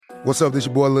What's up, this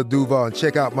your boy Lil Duval, and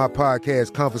check out my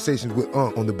podcast, Conversations with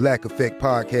Unc, on the Black Effect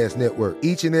Podcast Network.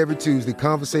 Each and every Tuesday,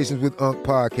 Conversations with Unc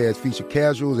podcast feature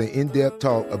casuals and in-depth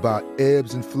talk about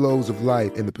ebbs and flows of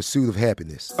life and the pursuit of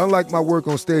happiness. Unlike my work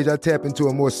on stage, I tap into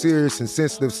a more serious and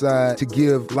sensitive side to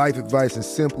give life advice and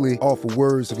simply offer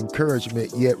words of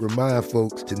encouragement, yet remind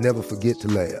folks to never forget to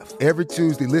laugh. Every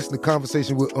Tuesday, listen to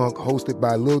Conversations with Unc, hosted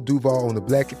by Lil Duval on the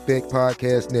Black Effect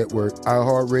Podcast Network,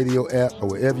 iHeartRadio app, or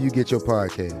wherever you get your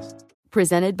podcasts.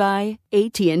 Presented by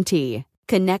AT&T.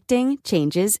 Connecting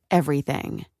changes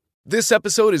everything. This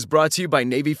episode is brought to you by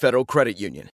Navy Federal Credit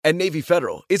Union. At Navy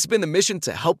Federal, it's been the mission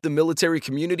to help the military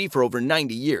community for over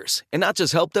 90 years. And not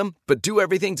just help them, but do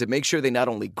everything to make sure they not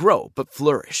only grow, but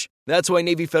flourish. That's why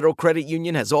Navy Federal Credit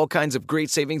Union has all kinds of great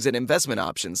savings and investment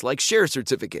options like share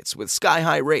certificates with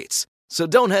sky-high rates. So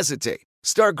don't hesitate.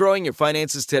 Start growing your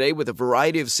finances today with a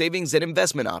variety of savings and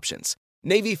investment options.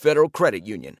 Navy Federal Credit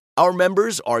Union. Our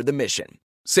members are the mission.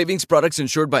 Savings products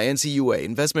insured by NCUA.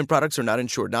 Investment products are not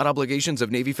insured, not obligations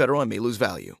of Navy Federal and may lose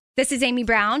value. This is Amy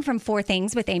Brown from 4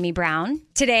 Things with Amy Brown.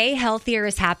 Today, healthier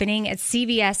is happening at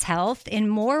CVS Health in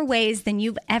more ways than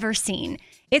you've ever seen.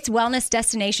 It's wellness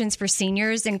destinations for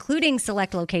seniors, including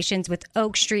select locations with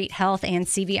Oak Street Health and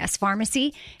CVS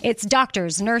Pharmacy. It's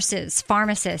doctors, nurses,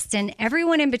 pharmacists, and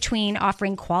everyone in between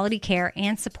offering quality care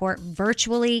and support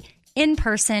virtually, in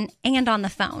person, and on the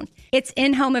phone. It's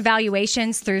in-home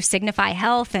evaluations through Signify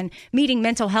Health and meeting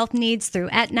mental health needs through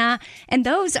Aetna. And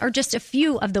those are just a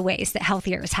few of the ways that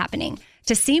healthier is happening.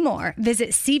 To see more,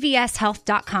 visit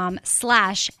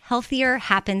cvshealth.com/healthier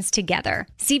happens together.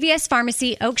 CVS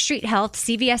Pharmacy, Oak Street Health,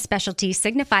 CVS Specialty,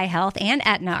 Signify Health, and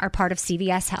Aetna are part of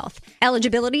CVS Health.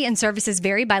 Eligibility and services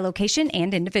vary by location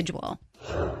and individual.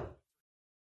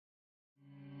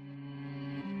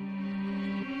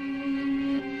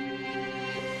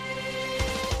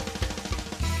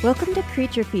 Welcome to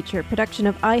Creature Feature, production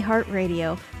of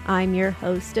iHeartRadio. I'm your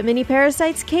host of Mini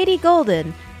Parasites, Katie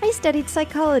Golden. I studied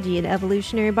psychology and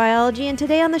evolutionary biology, and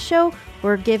today on the show,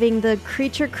 we're giving the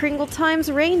Creature Kringle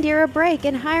Times reindeer a break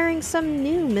and hiring some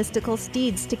new mystical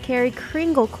steeds to carry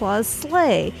Kringleclaw's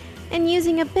sleigh. And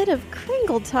using a bit of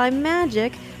Kringle Time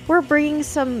magic, we're bringing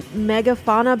some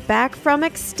megafauna back from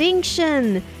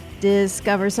extinction.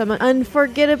 Discover some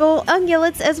unforgettable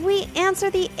ungulates as we answer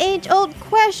the age-old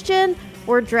question,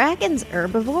 were dragons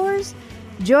herbivores?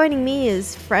 Joining me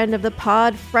is friend of the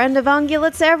pod, friend of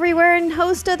ungulates everywhere, and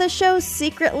host of the show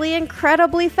Secretly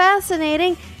Incredibly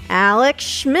Fascinating, Alex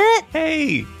Schmidt.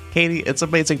 Hey, Katie, it's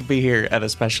amazing to be here, and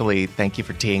especially thank you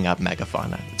for teeing up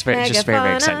megafauna. It's just very,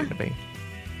 very exciting to me.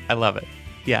 I love it.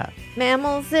 Yeah.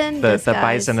 Mammals in the disguise.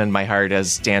 bison in my heart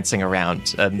is dancing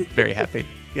around. I'm very happy.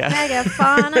 Yeah.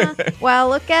 Megafauna. Wow,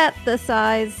 look at the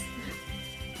size.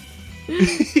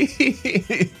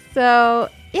 So,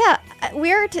 yeah,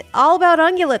 we're all about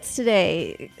ungulates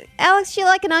today. Alex, do you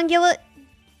like an ungulate?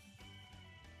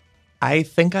 I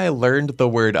think I learned the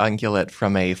word ungulate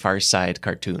from a Far Side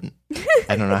cartoon.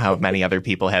 I don't know how many other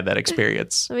people had that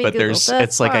experience, but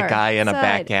it's like a guy in a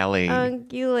back alley.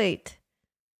 Ungulate.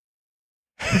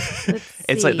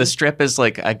 It's like the strip is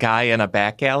like a guy in a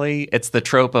back alley. It's the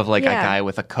trope of like a guy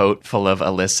with a coat full of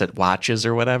illicit watches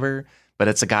or whatever. But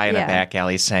it's a guy in a back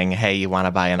alley saying, hey, you want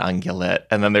to buy an ungulate?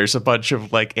 And then there's a bunch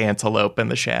of like antelope in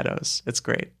the shadows. It's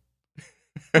great.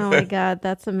 Oh my God,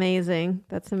 that's amazing.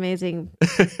 That's amazing.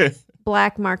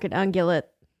 Black market ungulate.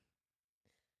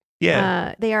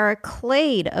 Yeah. They are a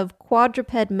clade of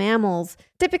quadruped mammals.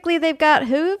 Typically, they've got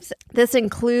hooves. This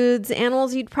includes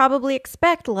animals you'd probably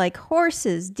expect like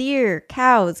horses, deer,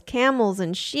 cows, camels,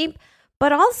 and sheep,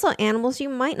 but also animals you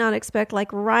might not expect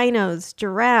like rhinos,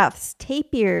 giraffes,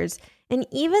 tapirs, and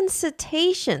even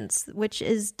cetaceans, which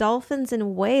is dolphins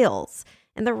and whales.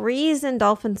 And the reason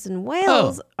dolphins and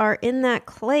whales are in that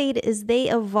clade is they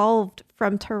evolved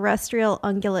from terrestrial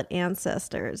ungulate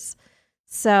ancestors.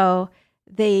 So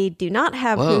they do not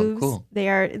have hooves. Cool.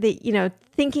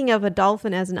 Thinking of a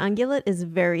dolphin as an ungulate is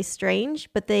very strange,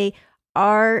 but they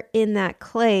are in that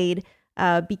clade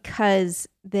because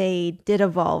they did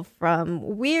evolve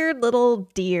from weird little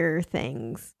deer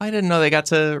things. I didn't know they got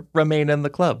to remain in the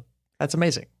club. That's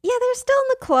amazing. Yeah, they're still in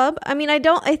the club. I mean, I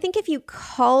think if you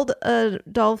called a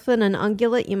dolphin an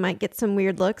ungulate, you might get some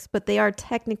weird looks, but they are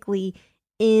technically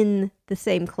in the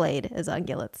same clade as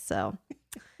ungulates. So,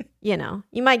 you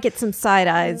might get some side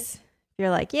eyes.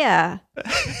 You're like, yeah,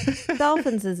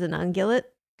 dolphins is an ungulate.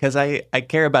 Because I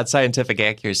care about scientific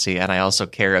accuracy, and I also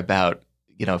care about,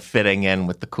 fitting in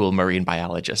with the cool marine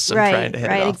biologists I'm trying to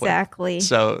hit it off exactly. with.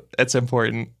 So it's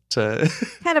important to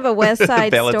kind of a West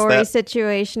Side Story that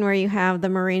situation where you have the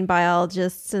marine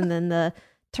biologists and then the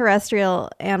terrestrial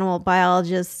animal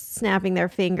biologists snapping their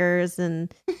fingers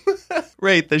and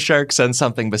right, the sharks and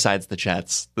something besides the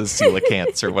jets, the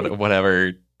coelacanths or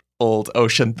whatever old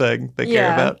ocean thing they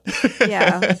care about.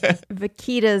 Yeah,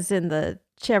 vaquitas and the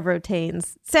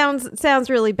chevrotains. Sounds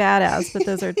really badass, but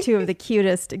those are two of the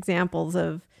cutest examples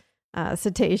of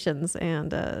cetaceans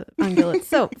and ungulates.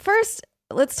 So first,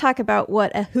 let's talk about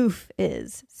what a hoof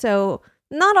is. So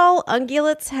not all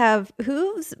ungulates have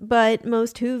hooves, but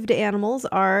most hooved animals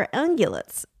are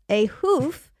ungulates. A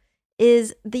hoof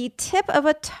is the tip of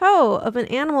a toe of an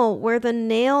animal where the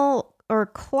nail or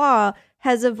claw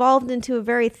has evolved into a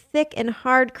very thick and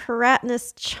hard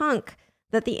keratinous chunk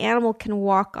that the animal can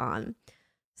walk on.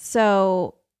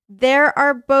 So there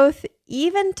are both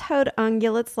even-toed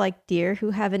ungulates like deer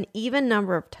who have an even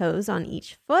number of toes on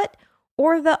each foot,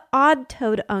 or the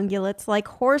odd-toed ungulates like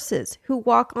horses who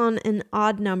walk on an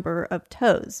odd number of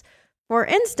toes. For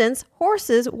instance,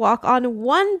 horses walk on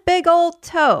one big old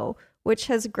toe, which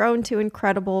has grown to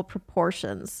incredible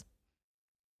proportions.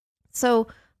 So,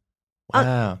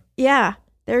 wow. Yeah,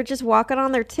 they're just walking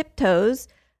on their tiptoes.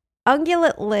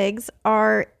 Ungulate legs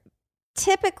are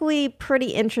typically pretty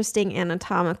interesting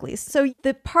anatomically. So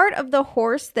the part of the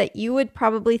horse that you would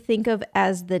probably think of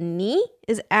as the knee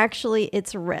is actually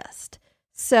its wrist.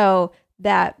 So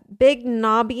that big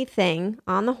knobby thing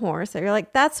on the horse, you're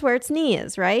like, that's where its knee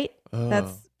is, right?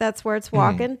 Oh. That's where it's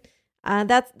walking.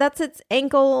 That's its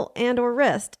ankle and or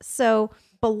wrist. So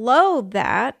below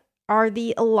that are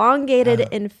the elongated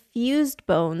and fused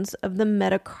bones of the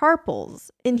metacarpals.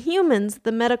 In humans,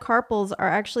 the metacarpals are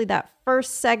actually that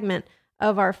first segment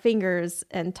of our fingers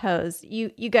and toes. You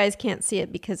guys can't see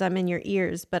it because I'm in your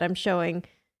ears, but I'm showing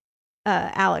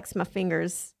Alex my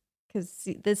fingers because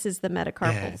this is the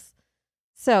metacarpals.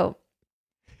 Yeah.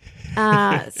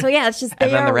 So yeah, it's just they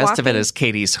and then are the rest walking, of it is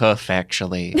Katie's hoof.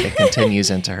 Actually, it continues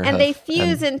into her, and hoof, they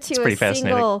fuse into a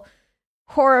single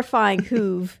horrifying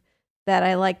hoof that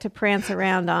I like to prance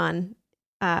around on,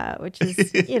 which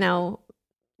is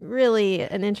really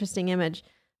an interesting image.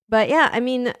 But yeah, I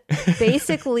mean,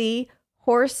 basically,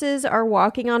 horses are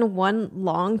walking on one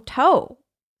long toe,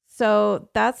 so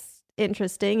that's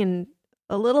interesting and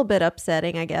a little bit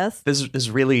upsetting, I guess. This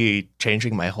is really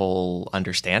changing my whole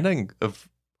understanding of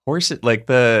horses. Like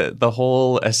the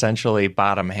whole essentially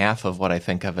bottom half of what I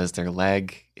think of as their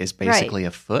leg is basically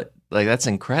a foot. Like that's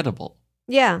incredible.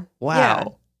 Yeah.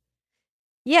 Wow.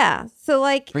 Yeah. So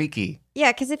like freaky.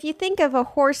 Yeah, because if you think of a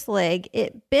horse leg,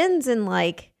 it bends in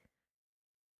like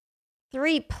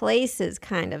 3 places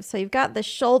kind of. So you've got the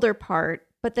shoulder part,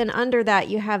 but then under that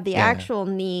you have the actual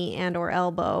knee and or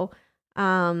elbow.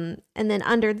 And then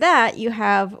under that, you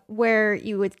have where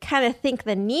you would kind of think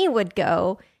the knee would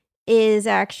go is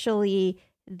actually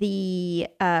the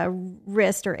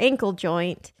wrist or ankle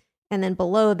joint. And then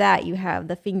below that, you have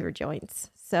the finger joints.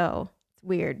 So it's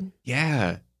weird.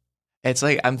 Yeah. It's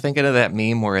like I'm thinking of that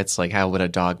meme where it's like, how would a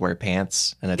dog wear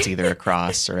pants? And it's either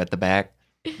across or at the back.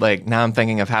 Like now I'm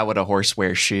thinking of how would a horse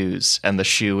wear shoes? And the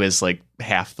shoe is like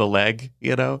half the leg,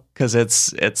 because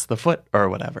it's the foot or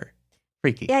whatever.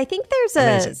 Freaky. Yeah, I think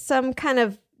there's some kind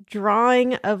of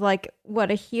drawing of like what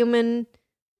a human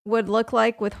would look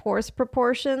like with horse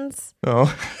proportions.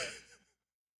 Oh.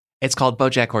 It's called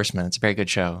BoJack Horseman. It's a very good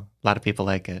show. A lot of people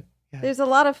like it. Yeah. There's a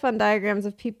lot of fun diagrams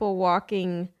of people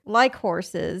walking like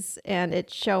horses, and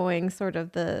it's showing sort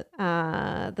of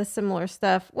the similar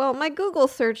stuff. Well, my Google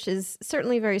search is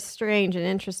certainly very strange and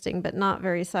interesting, but not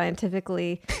very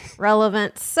scientifically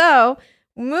relevant. So,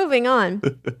 moving on.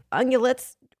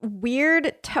 Ungulates,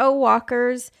 weird toe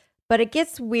walkers, but it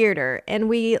gets weirder, and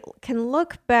we can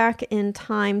look back in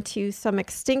time to some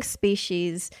extinct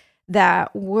species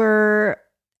that were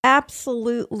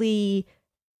absolutely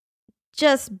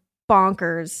just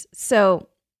bonkers. So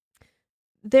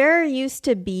there used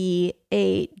to be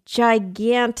a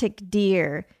gigantic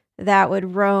deer that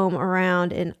would roam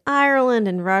around in Ireland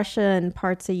and Russia and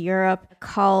parts of Europe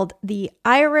called the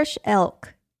Irish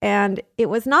elk. And it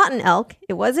was not an elk,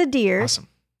 it was a deer. Awesome.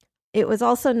 It was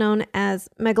also known as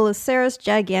Megaloceros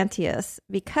giganteus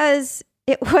because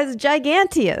it was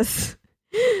giganteous.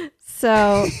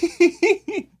 So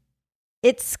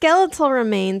its skeletal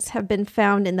remains have been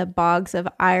found in the bogs of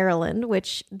Ireland,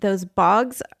 which those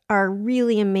bogs are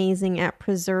really amazing at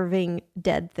preserving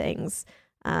dead things.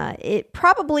 It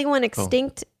probably went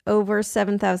extinct over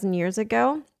 7,000 years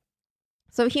ago.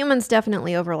 So humans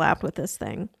definitely overlapped with this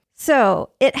thing. So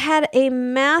it had a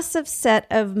massive set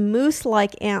of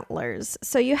moose-like antlers.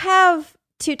 So you have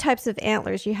 2 types of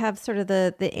antlers. You have sort of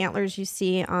the antlers you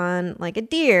see on like a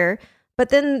deer, but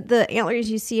then the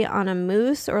antlers you see on a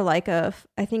moose or like I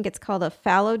think it's called a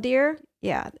fallow deer.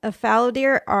 Yeah, a fallow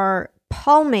deer are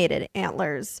palmated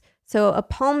antlers. So a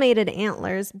palmated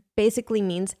antlers basically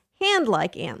means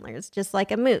hand-like antlers, just like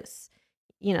a moose.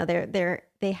 You know,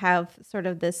 they have sort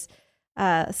of this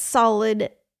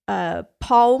solid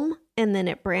palm, and then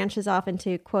it branches off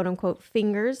into quote unquote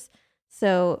fingers.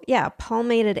 So yeah,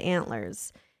 palmated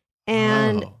antlers.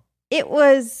 And it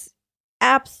was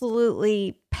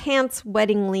absolutely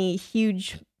pants-wettingly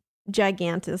huge,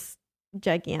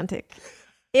 gigantic.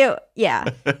 Yeah.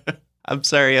 I'm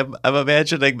sorry, I'm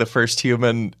imagining the first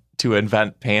human to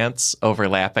invent pants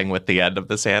overlapping with the end of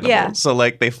this animal. Yeah. So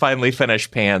like they finally finish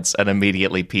pants and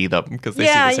immediately pee them because they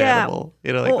see this animal.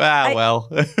 You know, like, well.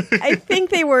 I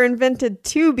think they were invented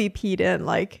to be peed in,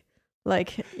 like,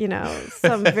 you know,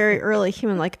 some very early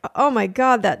human, like, oh my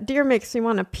God, that deer makes me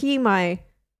want to pee my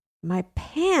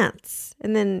pants.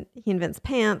 And then he invents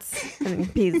pants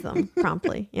and pees them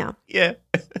promptly. Yeah. Yeah.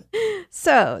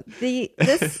 So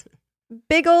this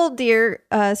big old deer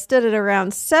stood at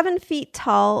around 7 feet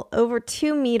tall, over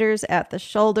 2 meters at the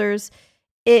shoulders.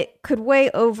 It could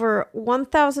weigh over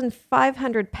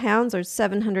 1,500 pounds or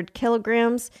 700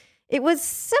 kilograms. It was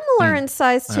similar in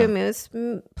size to a moose,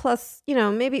 plus, you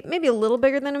know, maybe a little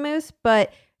bigger than a moose,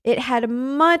 but it had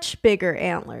much bigger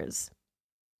antlers.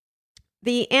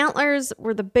 The antlers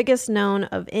were the biggest known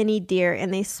of any deer,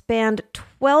 and they spanned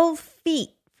 12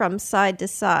 feet from side to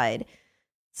side.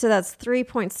 So that's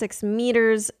 3.6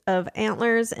 meters of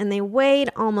antlers, and they weighed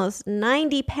almost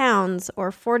 90 pounds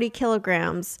or 40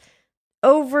 kilograms,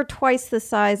 over twice the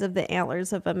size of the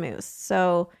antlers of a moose.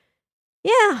 So,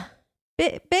 yeah,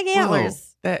 big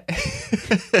antlers.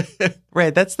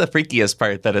 Right, that's the freakiest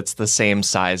part, that it's the same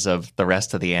size of the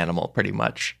rest of the animal, pretty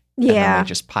much. Yeah. And then they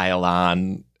just pile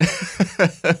on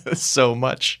so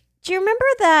much. Do you remember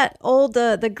that old,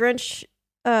 the Grinch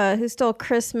Who Stole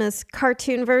Christmas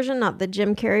cartoon version, not the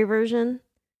Jim Carrey version?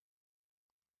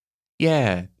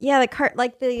 Yeah. Yeah,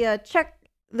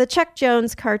 the Chuck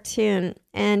Jones cartoon,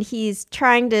 and he's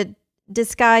trying to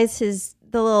disguise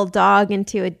the little dog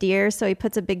into a deer, so he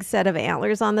puts a big set of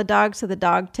antlers on the dog so the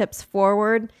dog tips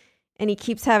forward, and he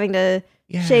keeps having to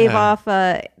shave off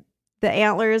the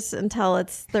antlers until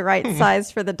it's the right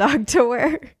size for the dog to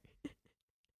wear.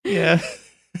 Yeah.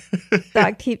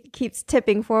 Dog keeps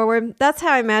tipping forward. That's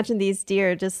how I imagine these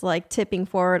deer, just like tipping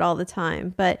forward all the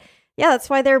time. But yeah,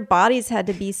 that's why their bodies had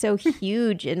to be so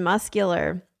huge and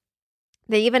muscular.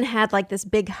 They even had like this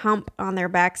big hump on their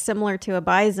back, similar to a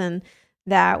bison,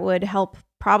 that would help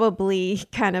probably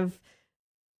kind of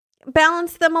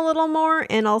balance them a little more,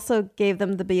 and also gave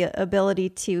them the ability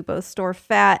to both store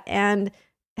fat and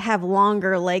have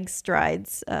longer leg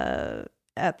strides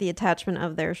at the attachment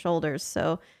of their shoulders.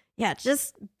 So yeah,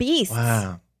 just beasts.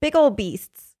 Wow. Big old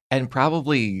beasts. And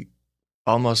probably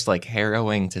almost like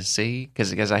harrowing to see,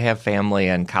 because I have family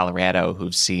in Colorado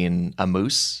who've seen a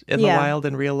moose in the wild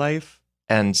in real life,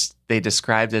 and they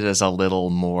described it as a little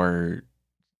more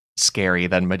scary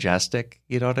than majestic.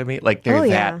 You know what I mean? Like they're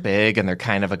that big and they're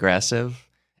kind of aggressive.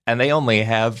 And they only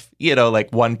have, you know,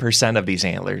 like 1% of these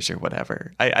antlers or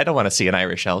whatever. I don't want to see an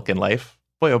Irish elk in life.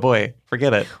 Boy, oh boy,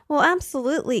 forget it. Well,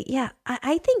 absolutely. Yeah,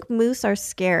 I think moose are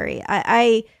scary.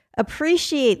 I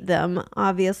appreciate them,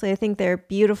 obviously. I think they're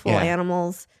beautiful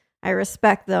animals. I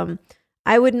respect them.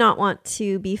 I would not want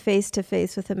to be face to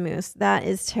face with a moose. That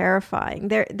is terrifying.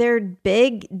 They're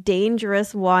big,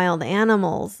 dangerous, wild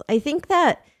animals. I think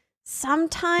that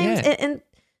sometimes, and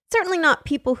certainly not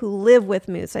people who live with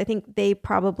moose. I think they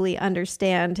probably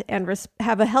understand and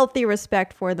have a healthy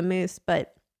respect for the moose.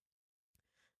 But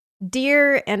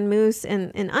deer and moose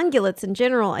and ungulates in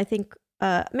general, I think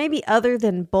maybe other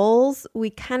than bulls, we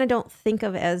kind of don't think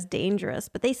of as dangerous,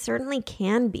 but they certainly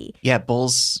can be. Yeah,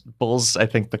 bulls, I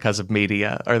think because of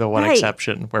media, are the one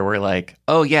exception where we're like,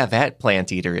 oh yeah, that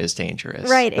plant eater is dangerous.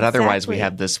 Right, but otherwise we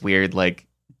have this weird like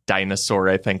dinosaur,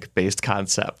 I think, based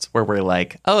concept where we're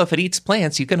like, oh, if it eats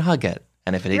plants, you can hug it.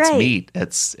 And if it eats meat,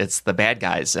 it's the bad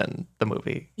guys in the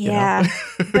movie. Yeah,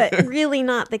 but really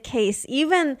not the case.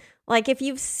 Even like if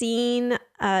you've seen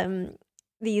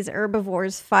these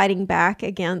herbivores fighting back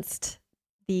against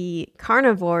the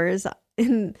carnivores,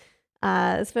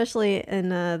 especially in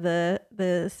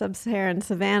the sub-Saharan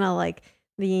savanna, like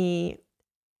the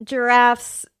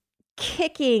giraffes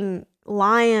kicking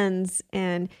lions,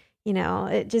 and you know,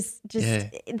 it just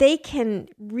they can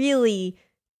really.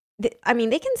 I mean,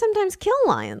 they can sometimes kill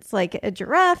lions, like a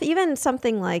giraffe, even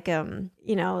something like,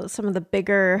 you know, some of the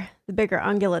bigger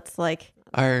ungulates, like.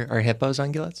 Are hippos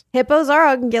ungulates? Hippos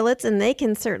are ungulates, and they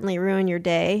can certainly ruin your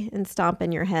day and stomp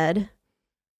in your head.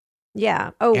 Yeah.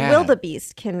 Oh,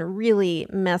 wildebeest can really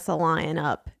mess a lion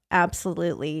up.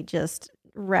 Absolutely. Just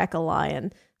wreck a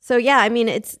lion. So yeah, I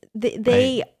mean,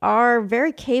 they are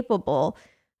very capable.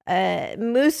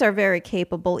 Moose are very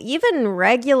capable. Even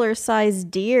regular sized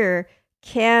deer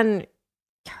can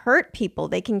hurt people.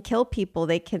 They can kill people.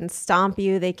 They can stomp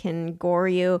you. They can gore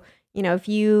you. You know, if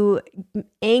you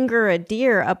anger a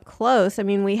deer up close, I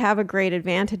mean, we have a great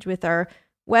advantage with our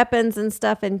weapons and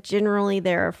stuff, and generally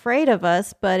they're afraid of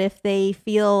us. But if they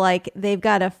feel like they've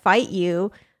got to fight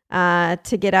you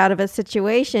to get out of a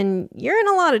situation, you're in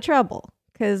a lot of trouble.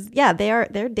 Because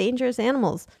they're dangerous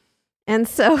animals. And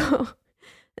so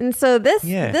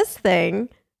this thing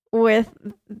with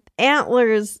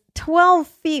antlers, 12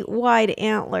 feet wide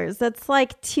antlers, that's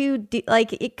like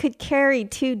it could carry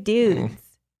 2 dudes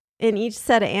in each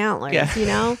set of antlers, you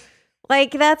know?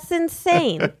 Like, that's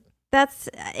insane.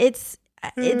 It's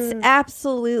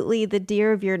absolutely the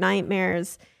deer of your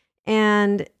nightmares.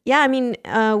 And yeah, I mean,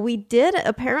 we did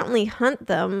apparently hunt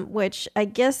them, which I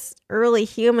guess early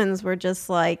humans were just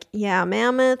like, yeah,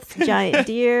 mammoths, giant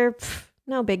deer,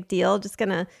 no big deal. Just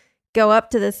gonna go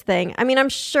up to this thing. I mean, I'm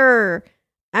sure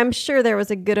there was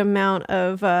a good amount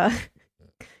of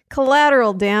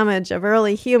collateral damage of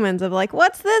early humans of like,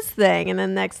 what's this thing? And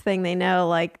then next thing they know,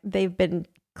 like, they've been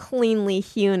cleanly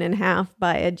hewn in half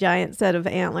by a giant set of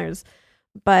antlers.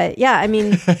 But yeah, I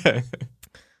mean...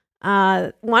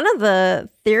 one of the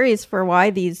theories for why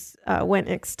these went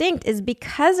extinct is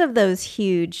because of those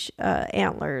huge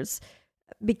antlers,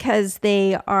 because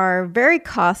they are very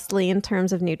costly in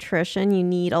terms of nutrition. You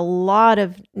need a lot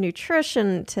of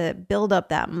nutrition to build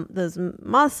up those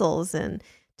muscles and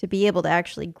to be able to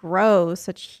actually grow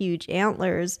such huge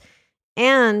antlers.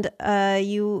 And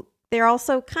they're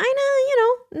also kind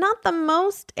of, not the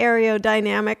most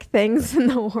aerodynamic things in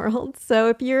the world. So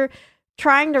if you're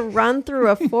trying to run through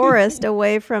a forest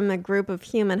away from a group of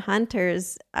human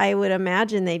hunters, I would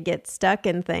imagine they'd get stuck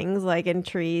in things like in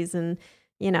trees. And,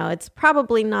 it's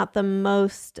probably not the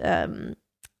most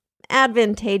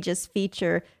advantageous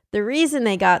feature. The reason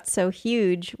they got so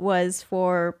huge was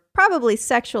for probably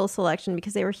sexual selection,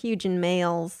 because they were huge in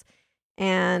males.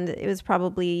 And it was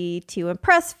probably to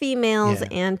impress females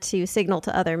and to signal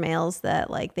to other males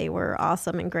that, like, they were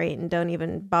awesome and great and don't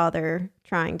even bother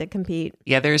trying to compete.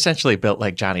 Yeah, they're essentially built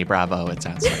like Johnny Bravo, it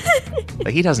sounds like.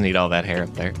 But he doesn't need all that hair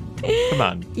up there. Come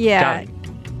on. Yeah. Johnny.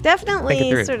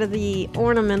 Definitely sort of the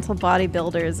ornamental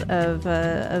bodybuilders of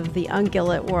the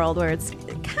ungulate world, where it's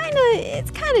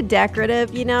kind of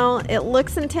decorative, It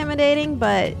looks intimidating,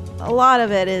 but a lot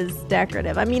of it is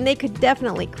decorative. I mean, they could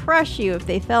definitely crush you if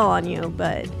they fell on you,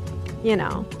 but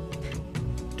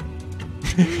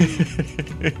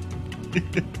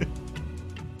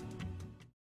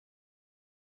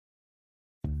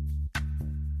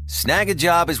Snag a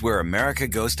Job is where America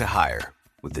goes to hire,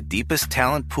 with the deepest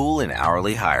talent pool in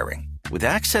hourly hiring. With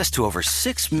access to over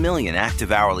 6 million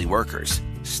active hourly workers,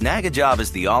 Snag a Job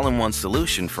is the all-in-one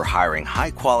solution for hiring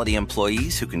high-quality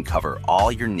employees who can cover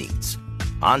all your needs.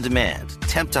 On demand,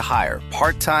 temp to hire,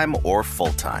 part-time or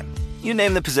full-time. You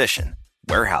name the position.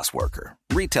 Warehouse worker,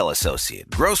 retail associate,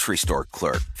 grocery store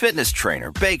clerk, fitness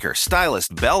trainer, baker,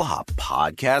 stylist, bellhop,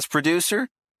 podcast producer.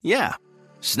 Yeah,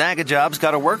 Snag a Job's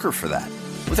got a worker for that.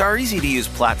 With our easy-to-use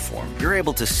platform, you're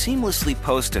able to seamlessly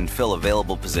post and fill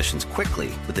available positions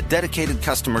quickly with a dedicated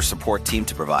customer support team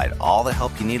to provide all the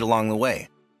help you need along the way.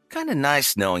 Kind of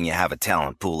nice knowing you have a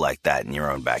talent pool like that in your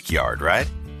own backyard, right?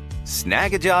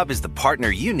 Snag a Job is the partner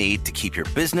you need to keep your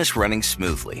business running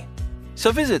smoothly.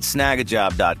 So visit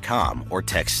snagajob.com or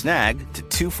text SNAG to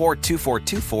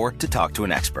 242424 to talk to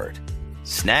an expert.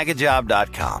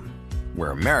 Snagajob.com,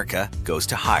 where America goes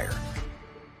to hire.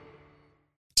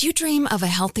 Do you dream of a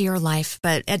healthier life,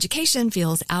 but education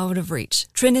feels out of reach?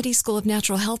 Trinity School of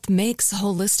Natural Health makes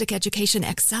holistic education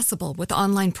accessible with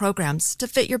online programs to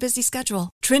fit your busy schedule.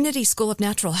 Trinity School of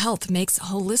Natural Health makes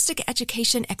holistic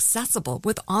education accessible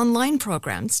with online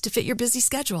programs to fit your busy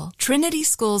schedule. Trinity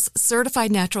School's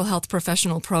Certified Natural Health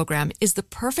Professional Program is the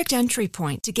perfect entry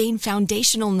point to gain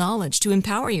foundational knowledge to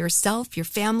empower yourself, your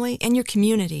family, and your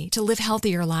community to live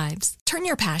healthier lives. Turn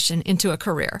your passion into a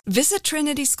career. Visit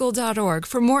trinityschool.org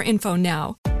for more info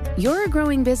now. You're a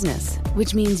growing business,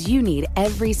 which means you need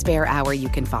every spare hour you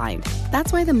can find.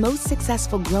 That's why the most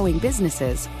successful growing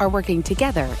businesses are working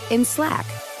together in Slack.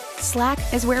 Slack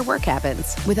is where work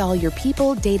happens, with all your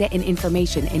people, data, and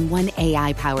information in one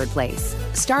AI-powered place.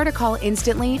 Start a call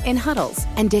instantly in huddles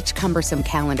and ditch cumbersome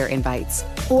calendar invites.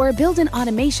 Or build an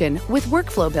automation with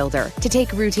Workflow Builder to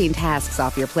take routine tasks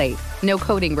off your plate. No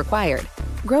coding required.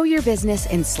 Grow your business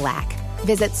in Slack.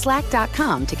 Visit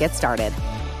slack.com to get started.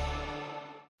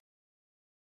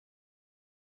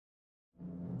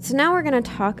 So now we're going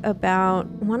to talk about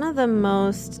one of the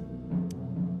most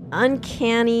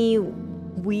uncanny,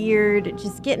 weird,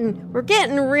 we're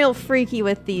getting real freaky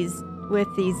with these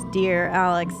deer,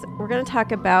 Alex. We're going to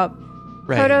talk about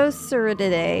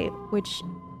Protoceratidae, which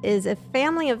is a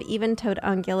family of even-toed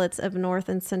ungulates of North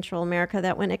and Central America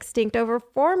that went extinct over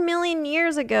 4 million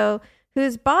years ago,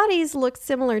 whose bodies look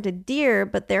similar to deer,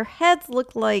 but their heads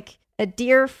look like a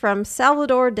deer from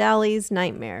Salvador Dali's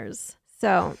Nightmares.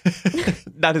 So,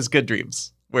 not his Good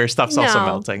Dreams, where stuff's also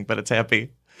melting, but it's happy.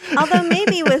 Although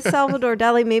maybe with Salvador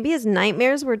Dali, maybe his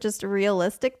nightmares were just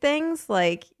realistic things,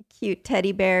 like cute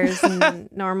teddy bears and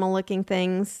normal-looking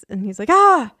things. And he's like,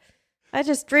 I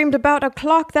just dreamed about a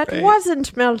clock that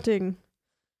wasn't melting.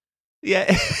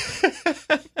 Yeah.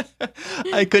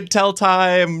 I could tell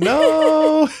time.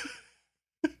 No.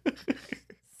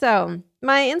 So,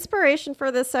 my inspiration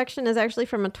for this section is actually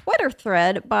from a Twitter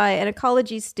thread by an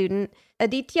ecology student,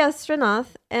 Aditya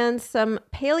Srinath, and some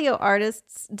paleo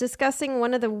artists discussing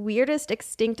one of the weirdest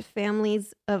extinct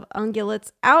families of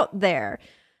ungulates out there.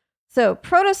 So,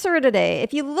 Protoceratidae,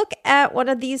 if you look at one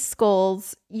of these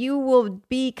skulls, you will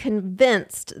be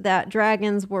convinced that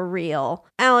dragons were real.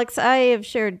 Alex, I have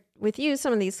shared with you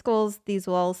some of these skulls. These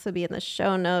will also be in the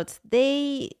show notes.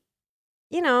 They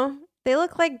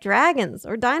look like dragons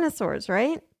or dinosaurs,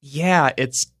 right? Yeah,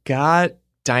 it's got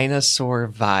dinosaur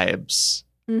vibes.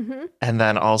 Mm-hmm. And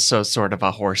then also sort of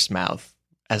a horse mouth,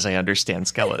 as I understand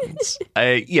skeletons.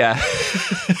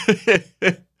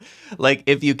 Like,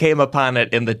 if you came upon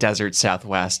it in the desert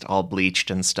Southwest, all bleached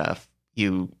and stuff,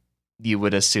 you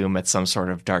would assume it's some sort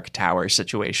of Dark Tower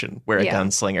situation where a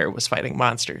gunslinger was fighting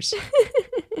monsters.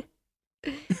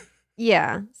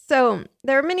 Yeah. So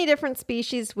there are many different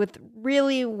species with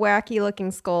really wacky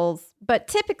looking skulls, but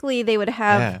typically they would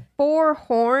have 4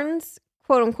 horns,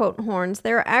 quote unquote horns.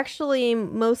 They're actually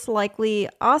most likely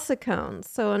ossicones.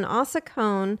 So an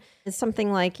ossicone is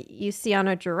something like you see on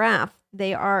a giraffe.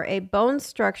 They are a bone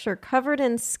structure covered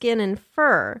in skin and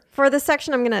fur. For this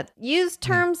section, I'm going to use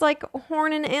terms like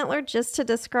horn and antler just to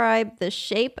describe the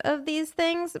shape of these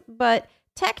things, but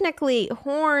technically,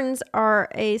 horns are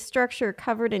a structure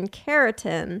covered in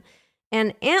keratin,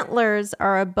 and antlers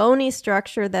are a bony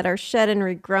structure that are shed and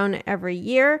regrown every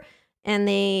year. And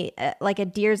they, like a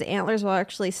deer's antlers, will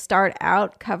actually start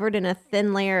out covered in a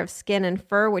thin layer of skin and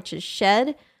fur, which is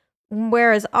shed.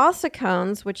 Whereas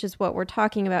ossicones, which is what we're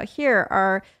talking about here,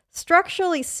 are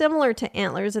structurally similar to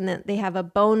antlers in that they have a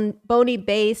bony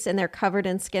base and they're covered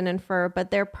in skin and fur,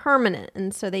 but they're permanent.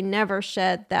 And so they never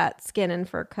shed that skin and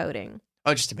fur coating.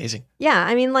 Oh, just amazing. Yeah,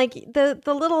 I mean, like the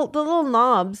little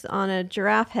knobs on a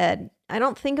giraffe head, I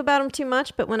don't think about them too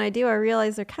much, but when I do, I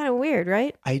realize they're kind of weird,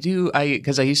 right? I do,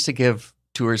 because I used to give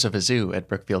tours of a zoo at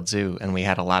Brookfield Zoo, and we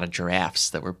had a lot of giraffes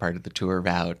that were part of the tour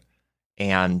route.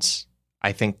 And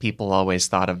I think people always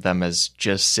thought of them as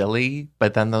just silly,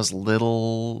 but then those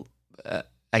little,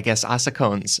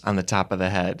 ossicones on the top of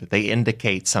the head, they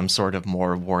indicate some sort of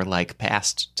more warlike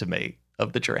past to me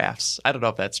of the giraffes. I don't know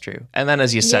if that's true. And then,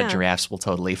 as you said, giraffes will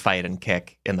totally fight and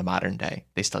kick in the modern day.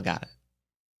 They still got it.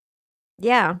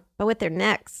 Yeah, but with their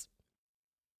necks.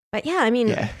 But yeah, I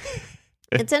mean,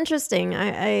 it's interesting.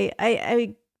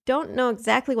 I don't know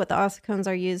exactly what the ossicones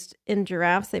are used in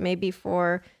giraffes. They may be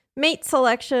for mate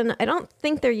selection. I don't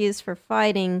think they're used for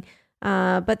fighting,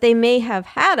 but they may have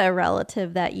had a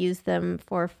relative that used them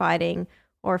for fighting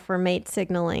or for mate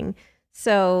signaling.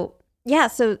 So yeah,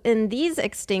 so in these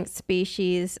extinct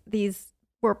species, these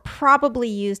were probably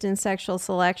used in sexual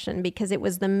selection because it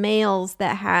was the males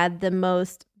that had the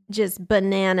most just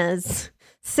bananas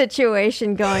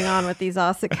situation going on with these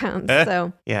ossicones.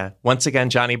 So yeah, once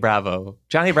again, Johnny Bravo.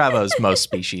 Johnny Bravo's most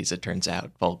species, it turns out,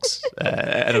 folks.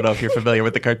 I don't know if you're familiar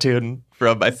with the cartoon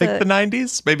from, I think, the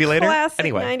 90s, maybe later. Classic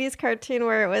 90s cartoon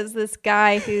where it was this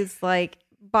guy whose like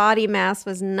body mass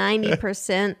was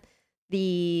 90%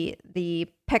 the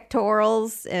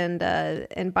pectorals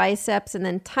and biceps, and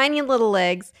then tiny little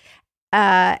legs.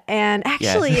 And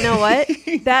actually, you know what?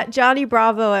 That Johnny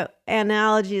Bravo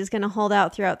analogy is going to hold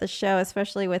out throughout the show,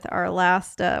 especially with our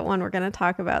last one we're going to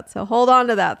talk about. So hold on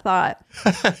to that thought.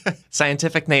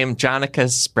 Scientific name,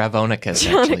 Jonicus bravonicus,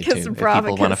 actually, too. If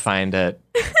people want to find it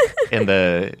in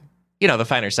the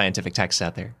finer scientific texts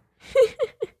out there.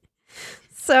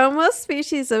 So most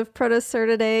species of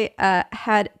Protoceratidae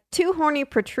had 2 horny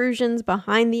protrusions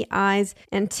behind the eyes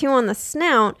and 2 on the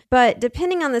snout, but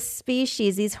depending on the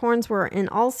species, these horns were in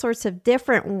all sorts of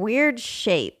different weird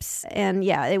shapes. And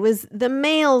yeah, it was the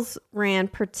males ran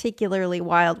particularly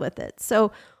wild with it.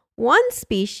 So one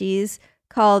species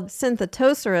called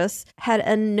Synthetosaurus had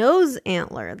a nose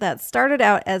antler that started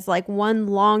out as like one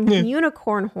long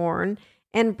unicorn horn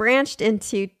and branched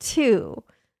into 2.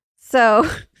 So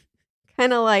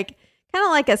kind kind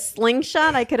of like a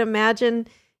slingshot. I could imagine,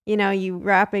 you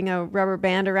wrapping a rubber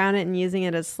band around it and using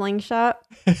it as slingshot.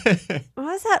 What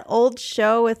was that old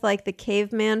show with like the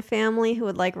caveman family who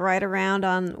would like ride around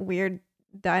on weird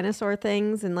dinosaur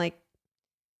things and like,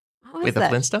 what was the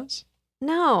Flintstones?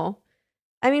 No.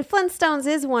 I mean, Flintstones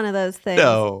is one of those things.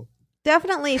 No.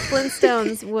 Definitely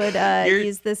Flintstones would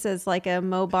use this as like a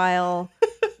mobile,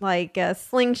 like a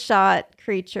slingshot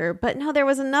creature. But no, there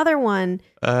was another one.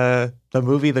 The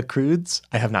movie The Croods?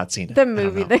 I have not seen it. The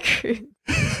movie The Croods.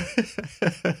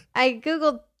 I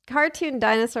Googled cartoon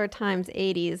dinosaur times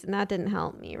 80s, and that didn't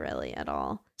help me really at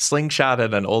all. Slingshot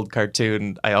in an old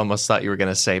cartoon, I almost thought you were going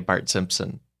to say Bart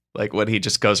Simpson. Like when he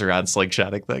just goes around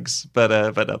slingshotting things. But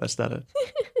no, that's not it.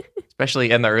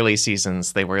 Especially in the early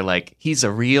seasons, they were like, he's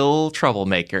a real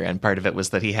troublemaker. And part of it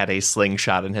was that he had a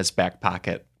slingshot in his back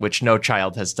pocket, which no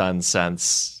child has done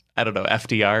since, I don't know,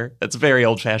 FDR. It's very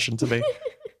old fashioned to me.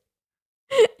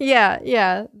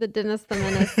 Yeah. The Dennis the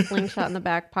Menace slingshot in the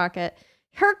back pocket.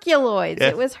 Herculoids. Yeah.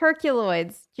 It was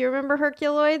Herculoids. Do you remember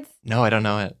Herculoids? No, I don't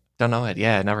know it.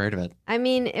 Yeah, I never heard of it. I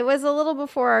mean, it was a little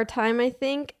before our time, I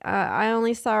think. I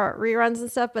only saw reruns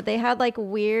and stuff, but they had like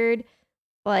weird,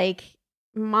 like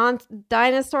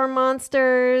dinosaur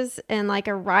monsters and like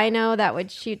a rhino that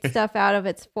would shoot stuff out of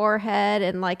its forehead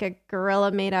and like a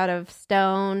gorilla made out of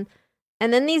stone.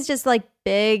 And then these just like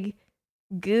big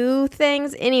goo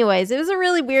things. Anyways, it was a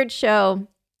really weird show.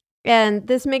 And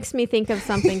this makes me think of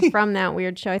something from that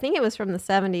weird show. I think it was from the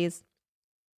 70s.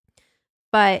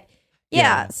 But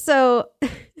yeah. So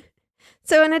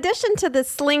in addition to the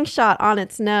slingshot on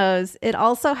its nose, it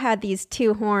also had these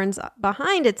two horns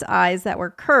behind its eyes that were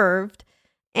curved.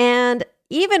 And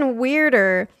even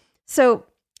weirder, so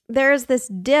there's this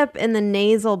dip in the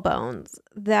nasal bones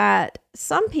that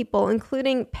some people,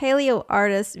 including paleo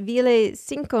artist Ville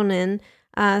Sinkkonen,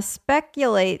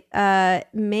 speculate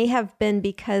may have been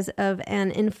because of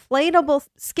an inflatable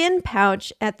skin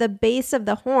pouch at the base of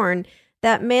the horn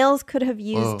that males could have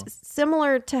used,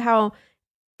 similar to how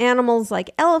animals like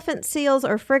elephant seals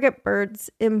or frigate birds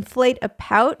inflate a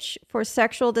pouch for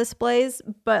sexual displays,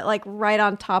 but like right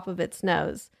on top of its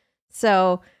nose.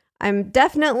 So I'm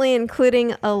definitely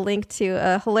including a link to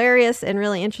a hilarious and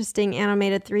really interesting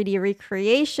animated 3D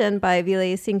recreation by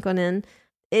Ville Sinkkonen.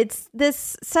 It's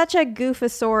such a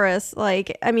goofosaurus.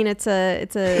 Like, I mean, it's a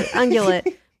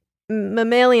ungulate,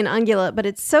 mammalian ungulate, but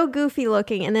it's so goofy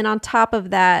looking. And then on top of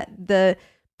that, the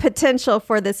potential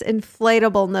for this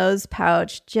inflatable nose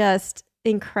pouch, just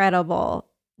incredible,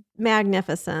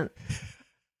 magnificent.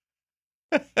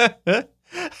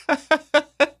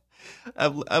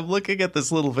 I'm looking at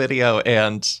this little video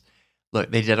and look,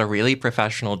 they did a really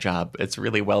professional job. It's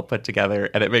really well put together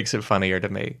and it makes it funnier to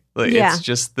me. Like, it's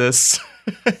just this.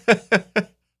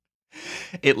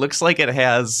 It looks like it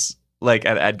has like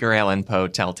an Edgar Allan Poe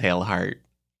telltale heart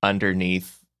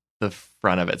underneath the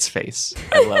front of its face.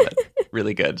 I love it.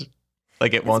 Really good.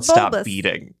 Like it won't stop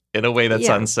beating in a way that's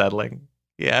unsettling.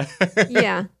 Yeah.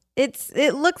 Yeah.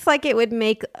 It looks like it would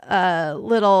make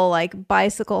little like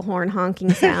bicycle horn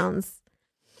honking sounds.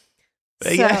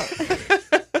 Yeah.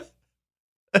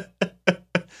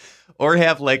 Or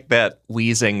have like that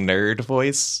wheezing nerd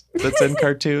voice that's in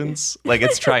cartoons. Like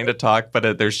it's trying to talk,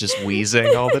 but there's just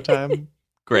wheezing all the time.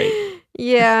 Great.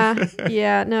 Yeah.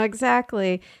 No,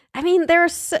 exactly. I mean,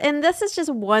 and this is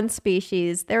just one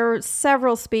species. There are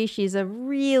several species of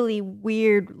really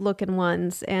weird looking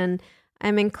ones. And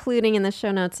I'm including in the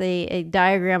show notes a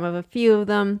diagram of a few of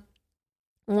them.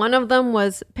 One of them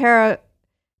was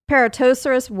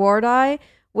Paratosaurus wardi,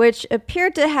 which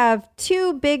appeared to have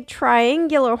two big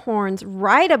triangular horns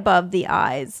right above the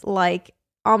eyes, like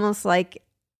almost like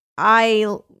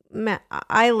eyelash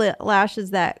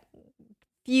lashes that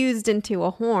fused into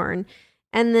a horn.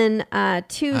 And then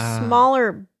two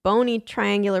smaller bony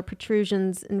triangular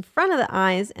protrusions in front of the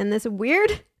eyes, and this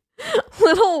weird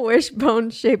little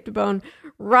wishbone-shaped bone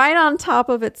right on top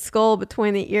of its skull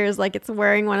between the ears, like it's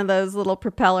wearing one of those little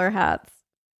propeller hats.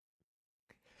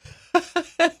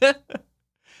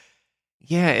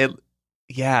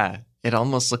 It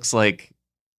almost looks like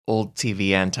old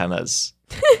TV antennas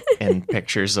in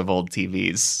pictures of old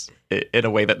TVs in a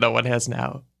way that no one has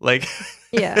now. Like,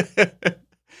 yeah.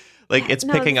 Like it's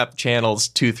picking up channels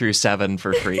 2 through 7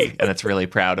 for free, and it's really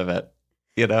proud of it.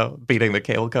 You know, beating the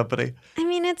cable company. I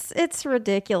mean, it's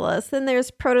ridiculous. Then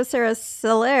there's Protocerus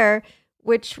celer,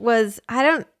 which was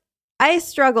I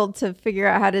struggled to figure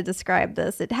out how to describe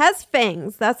this. It has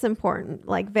fangs. That's important,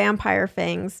 like vampire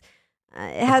fangs.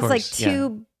 It has like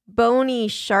two bony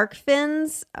shark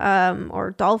fins,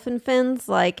 or dolphin fins,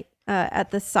 like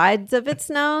at the sides of its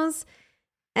nose,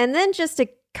 and then just a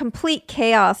complete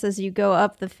chaos as you go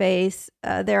up the face.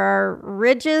 There are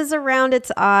ridges around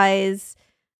its eyes,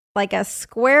 like a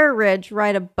square ridge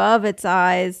right above its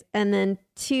eyes, and then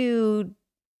 2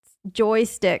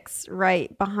 joysticks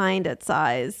right behind its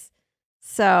eyes.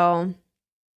 So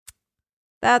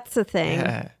that's the thing.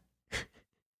 Yeah.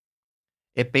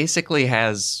 It basically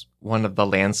has one of the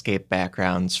landscape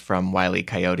backgrounds from Wile E.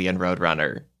 Coyote and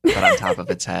Roadrunner, but on top of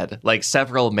its head. Like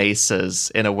several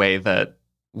mesas in a way that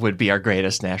would be our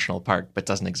greatest national park, but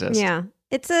doesn't exist. Yeah.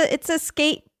 It's a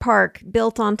skate park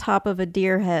built on top of a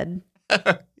deer head.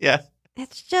 Yeah.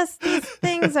 It's just, these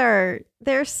things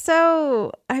they're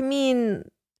so,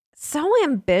 so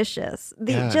ambitious.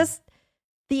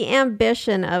 The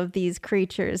ambition of these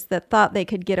creatures that thought they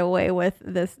could get away with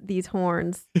these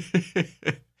horns.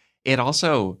 It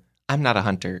also, I'm not a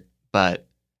hunter, but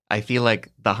I feel like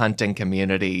the hunting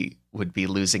community would be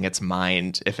losing its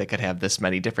mind if it could have this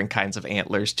many different kinds of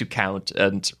antlers to count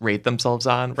and rate themselves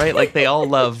on, right? Like they all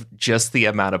love just the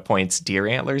amount of points deer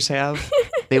antlers have.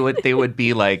 They would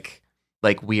be like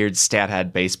weird stat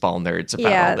head baseball nerds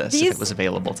about all this if it was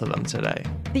available to them today.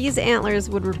 These antlers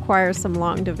would require some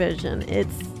long division.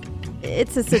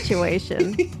 It's a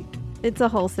situation. It's a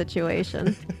whole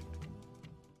situation.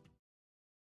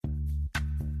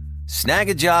 Snag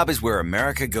a Job is where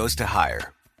America goes to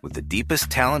hire, with the deepest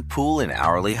talent pool in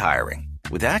hourly hiring.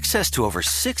 With access to over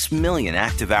 6 million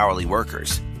active hourly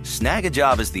workers, Snag a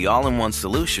Job is the all-in-one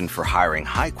solution for hiring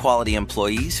high-quality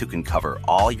employees who can cover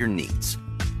all your needs.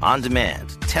 On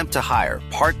demand, temp to hire,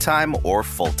 part-time or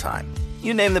full-time.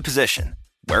 You name the position.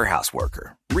 Warehouse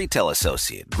worker, retail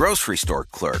associate, grocery store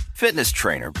clerk, fitness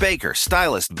trainer, baker,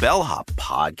 stylist, bellhop,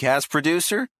 podcast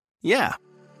producer. Yeah,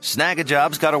 Snag a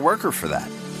Job's got a worker for that.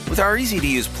 With our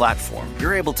easy-to-use platform,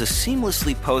 you're able to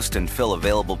seamlessly post and fill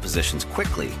available positions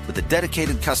quickly with a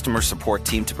dedicated customer support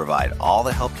team to provide all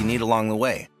the help you need along the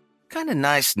way. Kind of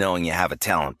nice knowing you have a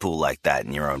talent pool like that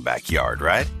in your own backyard,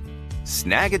 right?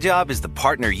 Snag a Job is the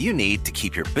partner you need to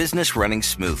keep your business running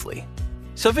smoothly.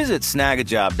 So visit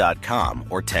snagajob.com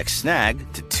or text snag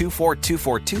to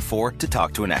 242424 to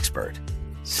talk to an expert.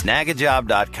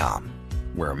 Snagajob.com,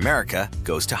 where America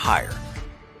goes to hire.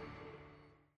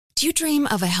 Do you dream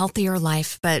of a healthier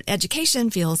life, but education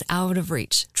feels out of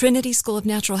reach? Trinity School of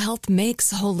Natural Health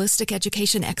makes holistic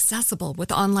education accessible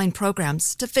with online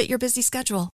programs to fit your busy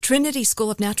schedule. Trinity School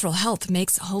of Natural Health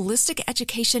makes holistic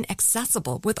education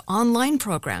accessible with online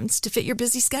programs to fit your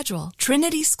busy schedule.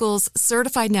 Trinity School's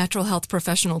Certified Natural Health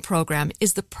Professional Program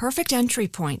is the perfect entry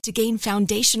point to gain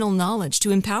foundational knowledge to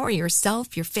empower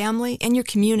yourself, your family, and your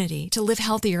community to live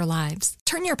healthier lives.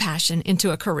 Turn your passion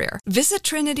into a career. Visit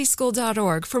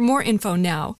trinityschool.org for more info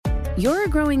now. You're a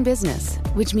growing business,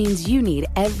 which means you need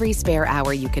every spare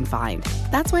hour you can find.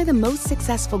 That's why the most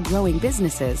successful growing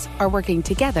businesses are working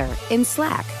together in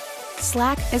Slack.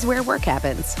 Slack is where work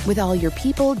happens, with all your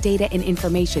people, data, and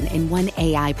information in one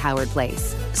AI-powered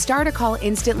place. Start a call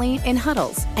instantly in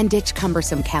huddles and ditch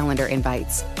cumbersome calendar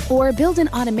invites. Or build an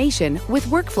automation with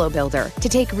Workflow Builder to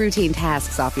take routine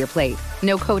tasks off your plate.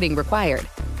 No coding required.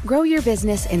 Grow your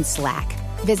business in Slack.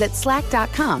 Visit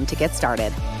slack.com to get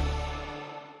started.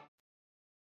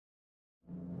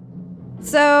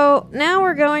 So now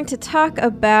we're going to talk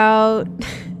about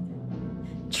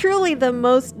truly the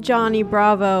most Johnny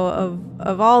Bravo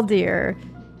of all deer.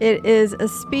 It is a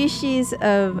species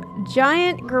of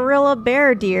giant gorilla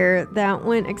bear deer that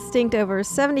went extinct over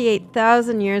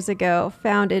 78,000 years ago,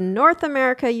 found in North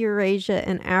America, Eurasia,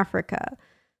 and Africa.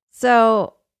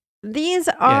 So these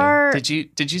are... Did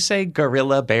you say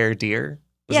gorilla bear deer?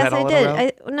 Was yes, that all I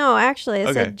did. No, actually,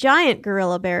 I said giant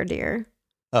gorilla bear deer.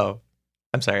 Oh,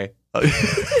 I'm sorry.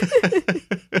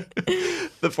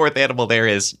 The fourth animal there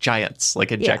is giants,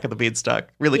 like in Jack and the Beanstalk.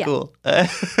 Really cool.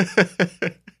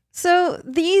 So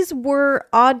these were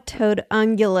odd-toed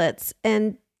ungulates,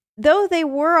 and though they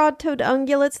were odd-toed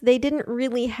ungulates, they didn't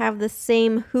really have the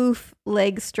same hoof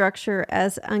leg structure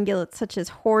as ungulates such as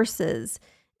horses.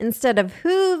 Instead of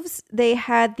hooves, they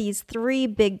had these 3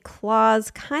 big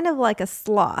claws, kind of like a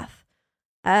sloth.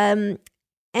 And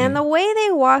the way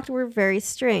they walked were very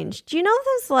strange. Do you know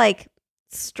those like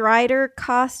Strider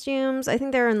costumes? I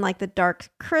think they're in like the dark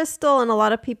crystal, and a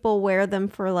lot of people wear them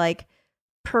for like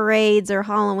parades or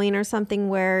Halloween or something,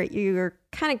 where you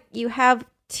have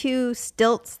 2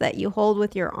 stilts that you hold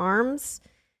with your arms,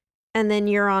 and then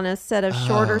you're on a set of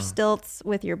shorter stilts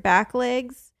with your back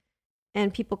legs,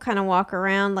 and people kind of walk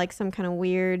around like some kind of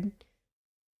weird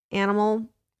animal.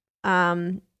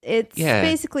 It's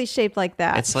basically shaped like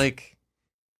that. It's like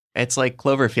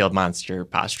Cloverfield monster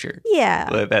posture.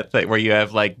 Yeah. That where you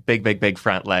have like big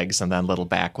front legs and then little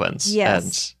back ones.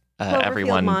 Yes. And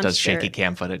everyone does shaky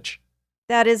cam footage.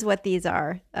 That is what these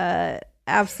are.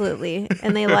 Absolutely.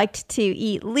 And they liked to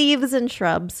eat leaves and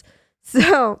shrubs.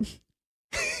 So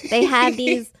they had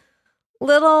these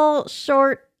little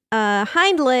short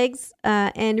hind legs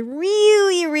and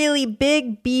really, really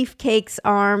big beefcake's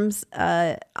arms,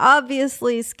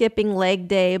 obviously skipping leg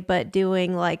day, but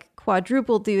doing like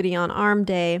quadruple duty on arm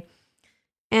day.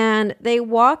 And they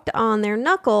walked on their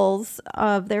knuckles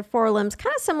of their forelimbs,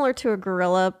 kind of similar to a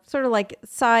gorilla, sort of like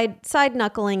side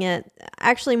knuckling it,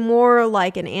 actually more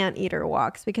like an anteater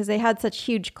walks, because they had such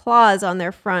huge claws on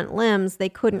their front limbs, they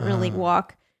couldn't really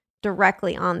walk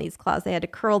directly on these claws. They had to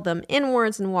curl them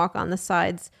inwards and walk on the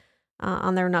sides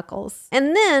on their knuckles.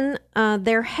 And then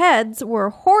their heads were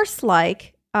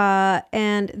horse-like,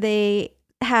 and they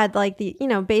had like the,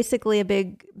 basically a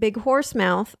big horse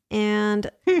mouth,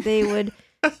 and they would...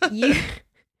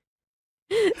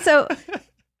 So,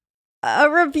 a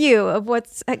review of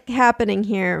what's happening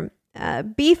here.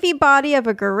 Beefy body of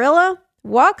a gorilla,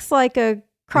 walks like a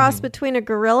cross between a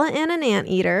gorilla and an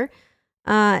anteater.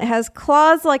 It has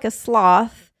claws like a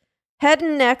sloth, head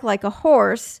and neck like a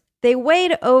horse. They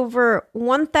weighed over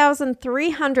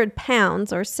 1,300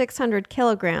 pounds or 600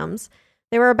 kilograms.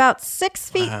 They were about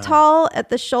 6 feet tall at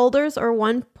the shoulders or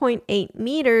 1.8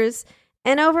 meters.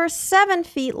 And over 7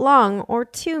 feet long, or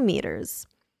 2 meters.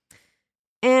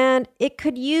 And it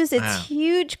could use its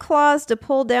huge claws to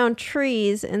pull down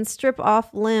trees and strip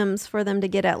off limbs for them to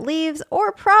get at leaves,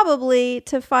 or probably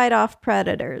to fight off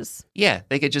predators. Yeah,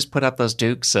 they could just put up those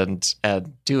dukes and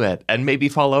do it, and maybe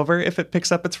fall over if it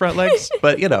picks up its front legs.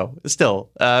 But, still,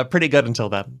 pretty good until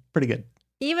then. Pretty good.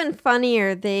 Even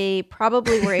funnier, they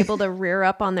probably were able to rear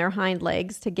up on their hind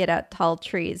legs to get at tall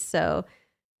trees, so...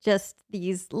 Just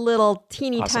these little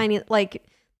teeny tiny,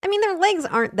 their legs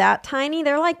aren't that tiny.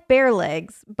 They're like bear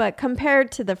legs, but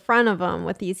compared to the front of them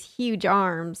with these huge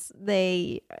arms,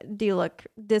 they do look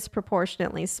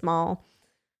disproportionately small.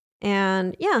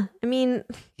 And yeah.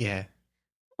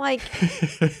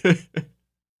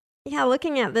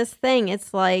 Looking at this thing,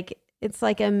 it's like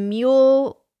a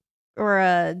mule or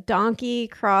a donkey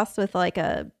crossed with like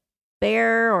a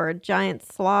bear or a giant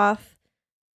sloth,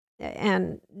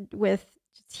 and with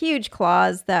huge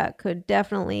claws that could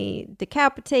definitely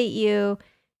decapitate you.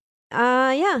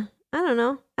 I don't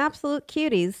know. Absolute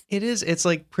cuties. It is. It's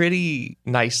like pretty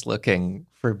nice looking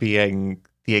for being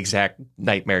the exact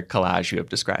nightmare collage you have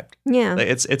described. Yeah.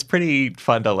 It's pretty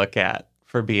fun to look at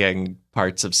for being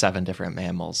parts of 7 different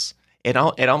mammals. It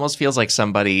almost feels like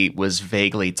somebody was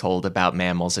vaguely told about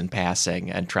mammals in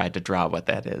passing and tried to draw what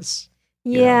that is.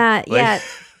 Yeah.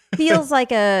 Feels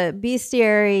like a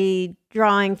bestiary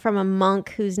drawing from a monk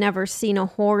who's never seen a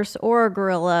horse or a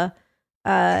gorilla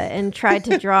and tried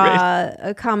to draw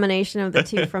a combination of the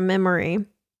two from memory.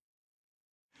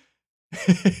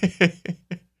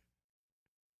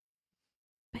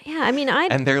 But yeah,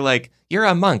 And they're like, you're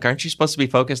a monk. Aren't you supposed to be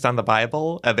focused on the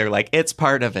Bible? And they're like, it's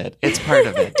part of it. It's part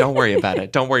of it. Don't worry about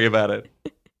it. Don't worry about it.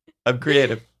 I'm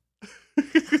creative.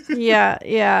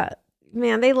 Yeah.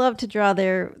 Man, they love to draw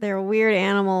their weird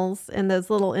animals and those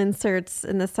little inserts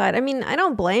in the side. I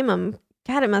don't blame them.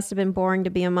 God, it must have been boring to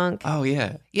be a monk. Oh,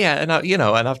 yeah. Yeah, and,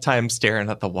 enough time staring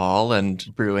at the wall and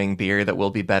brewing beer that will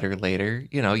be better later.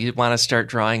 You want to start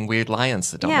drawing weird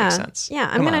lions that don't make sense. Yeah,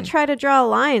 I'm going to try to draw a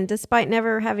lion despite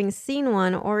never having seen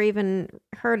one or even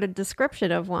heard a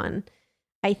description of one.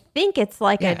 I think it's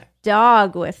like a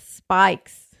dog with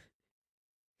spikes.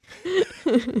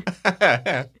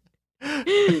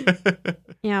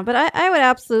 Yeah, but I would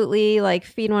absolutely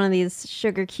feed one of these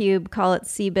sugar cube, call it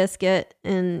Seabiscuit,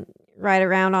 and ride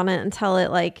around on it until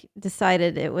it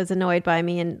decided it was annoyed by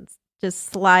me and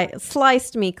just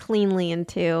sliced me cleanly in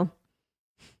two.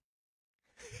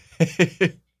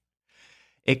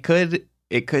 It could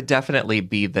definitely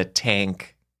be the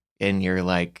tank in your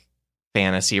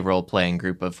fantasy role-playing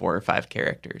group of 4 or 5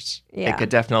 characters. Yeah. It could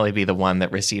definitely be the one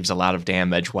that receives a lot of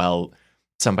damage while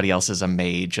somebody else is a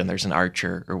mage and there's an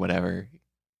archer or whatever.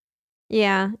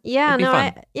 Yeah.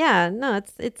 It's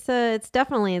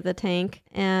definitely the tank,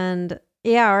 and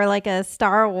or like a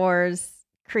Star Wars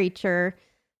creature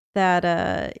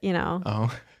that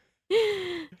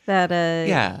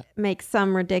makes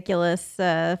some ridiculous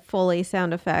Foley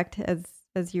sound effect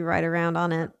as you ride around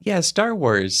on it. Yeah, Star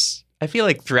Wars. I feel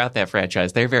like throughout that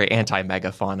franchise, they're very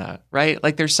anti-megafauna, right?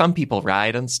 There's some people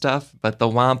ride and stuff, but the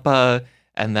Wampa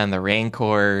and then the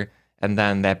Rancor and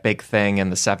then that big thing in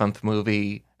the 7th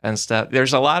movie and stuff.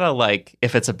 There's a lot of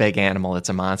if it's a big animal, it's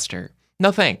a monster.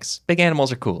 No thanks. Big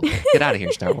animals are cool. Get out of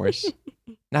here, Star Wars.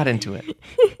 Not into it.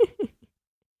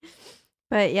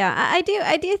 But yeah, I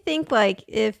do think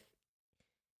if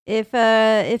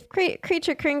if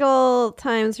Creature Kringle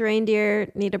times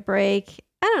reindeer need a break,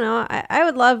 I don't know. I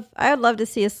would love to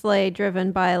see a sleigh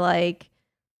driven by like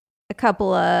a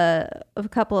couple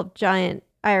of giant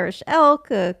Irish elk,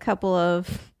 a couple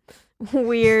of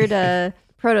weird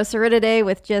Protoceratidae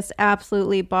with just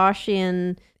absolutely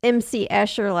Boschian MC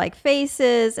Escher like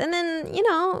faces, and then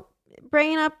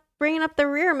bringing up the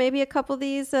rear, maybe a couple of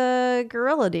these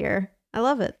gorilla deer. I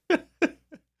love it.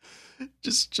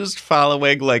 Just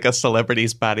following like a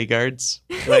celebrity's bodyguards,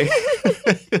 like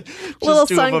just little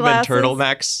two sunglasses. of them in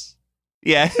turtlenecks.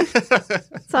 Yeah,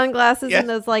 sunglasses and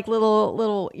those like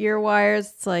little ear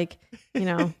wires. It's like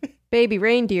baby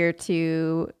reindeer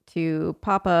to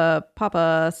Papa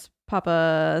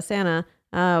Santa.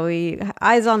 We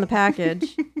eyes on the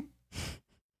package.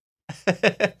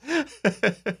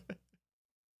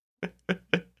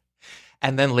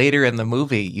 And then later in the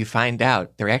movie, you find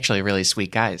out they're actually really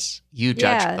sweet guys. You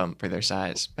judge them for their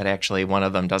size, but actually one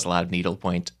of them does a lot of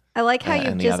needlepoint. I like how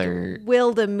you just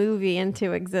willed a movie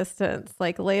into existence,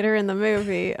 like later in the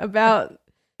movie, about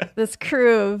this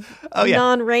crew of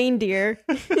non-reindeer.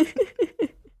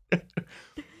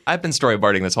 I've been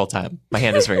storyboarding this whole time. My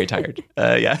hand is very tired.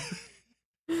 Yeah.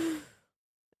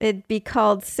 It'd be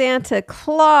called Santa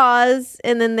Claus,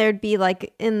 and then there'd be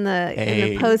like in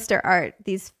the poster art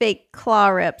these fake claw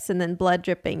rips and then blood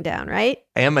dripping down, right?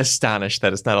 I am astonished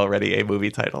that it's not already a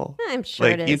movie title. I'm sure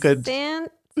it is. You could...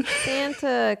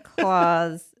 Santa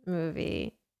Claus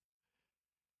movie.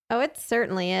 Oh, it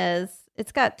certainly is.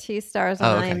 It's got 2 stars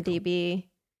on IMDb.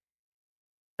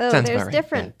 Cool. Oh, there's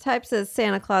different types of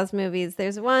Santa Claus movies.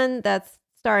 There's one that's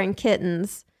starring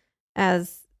kittens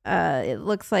as it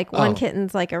looks like one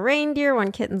kitten's like a reindeer,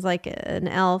 one kitten's like an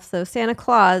elf. So Santa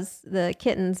Claus, the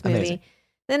kittens movie. Amazing.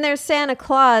 Then there's Santa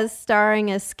Claus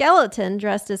starring a skeleton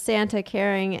dressed as Santa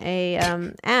carrying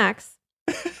a axe.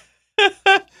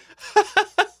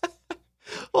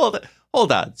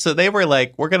 Hold on. So they were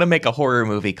like, we're going to make a horror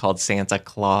movie called Santa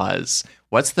Claus.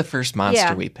 What's the first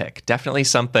monster we pick? Definitely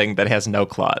something that has no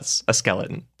claws. A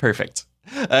skeleton. Perfect.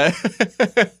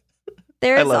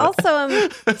 There's also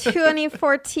a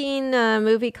 2014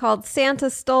 movie called Santa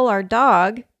Stole Our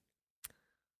Dog.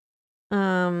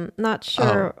 Not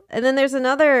sure. Oh. And then there's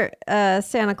another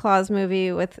Santa Claus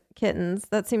movie with kittens.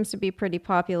 That seems to be a pretty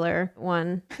popular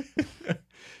one.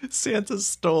 Santa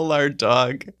stole our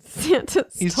dog.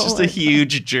 He's just a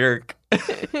huge jerk.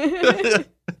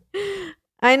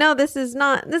 I know this is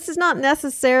not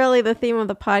necessarily the theme of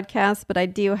the podcast, but I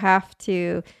do have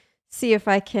to see if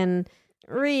I can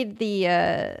read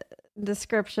the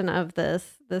description of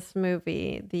this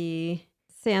movie, the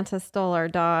Santa Stole Our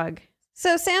Dog.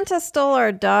 So Santa Stole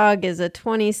Our Dog is a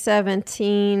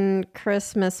 2017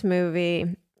 Christmas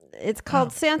movie. It's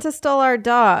called Santa Stole Our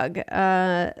Dog,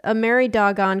 A Merry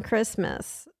Doggone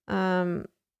Christmas,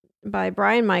 by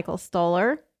Brian Michael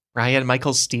Stoller. Brian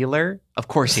Michael Steeler? Of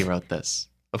course he wrote this.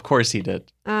 Of course he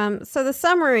did. So the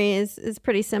summary is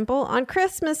pretty simple. On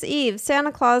Christmas Eve,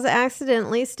 Santa Claus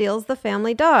accidentally steals the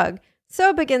family dog.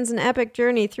 So begins an epic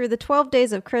journey through the 12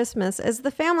 days of Christmas as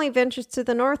the family ventures to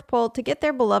the North Pole to get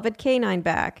their beloved canine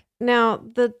back. Now,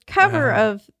 the cover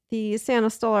of the Santa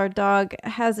Stole Our Dog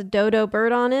has a dodo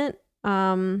bird on it,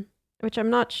 which I'm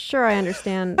not sure I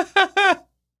understand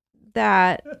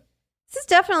that. This is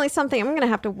definitely something I'm going to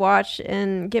have to watch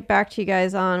and get back to you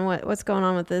guys on what's going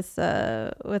on with this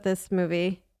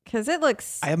movie, because it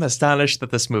looks... I am astonished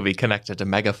that this movie connected to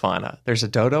megafauna. There's a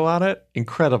dodo on it.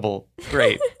 Incredible.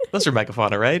 Great. Those are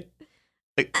megafauna, right?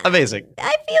 Like, amazing.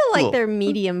 I feel like they're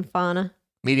medium fauna.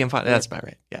 Medium fauna. That's about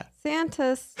right. Yeah.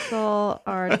 Santa Stole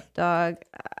Our Dog.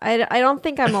 I don't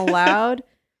think I'm allowed.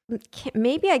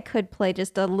 Maybe I could play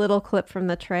just a little clip from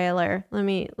the trailer. Let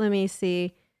me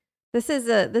see. This is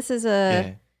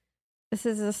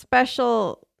a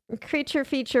special creature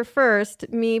feature first.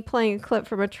 Me playing a clip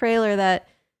from a trailer that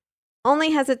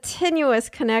only has a tenuous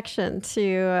connection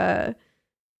to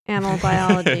animal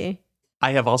biology.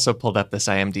 I have also pulled up this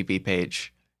IMDb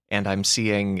page, and I'm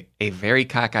seeing a very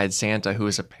cockeyed Santa who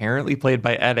is apparently played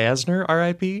by Ed Asner,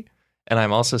 R.I.P. And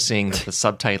I'm also seeing that the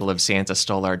subtitle of Santa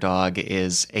Stole Our Dog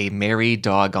is A Merry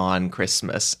Doggone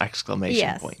Christmas!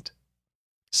 Exclamation point.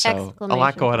 So a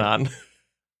lot going on.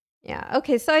 Yeah.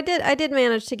 Okay. So I did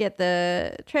manage to get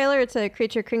the trailer. It's a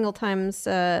Creature Kringle times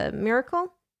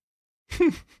Miracle.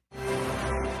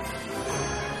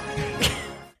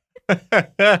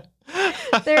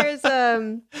 There's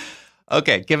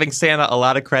Okay, giving Santa a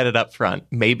lot of credit up front.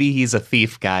 Maybe he's a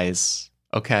thief, guys.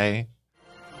 Okay.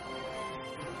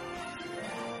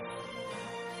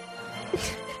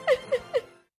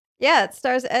 Yeah, it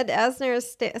stars Ed Asner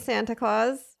as Santa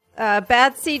Claus.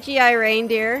 Bad CGI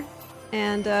reindeer.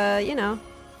 And, yeah,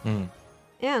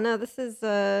 no, this is,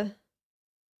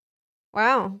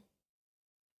 wow.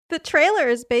 The trailer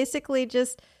is basically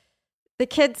just the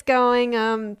kids going,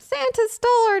 Santa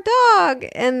stole our dog.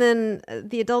 And then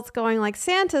the adults going like,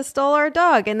 Santa stole our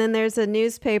dog. And then there's a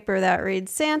newspaper that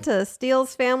reads, Santa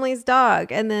steals family's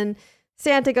dog. And then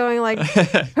Santa going like,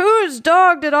 whose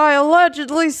dog did I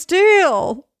allegedly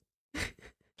steal?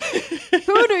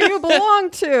 Who do you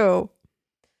belong to?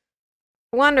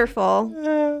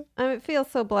 Wonderful. I feel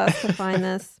so blessed to find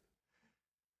this.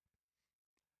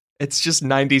 It's just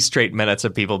 90 straight minutes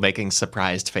of people making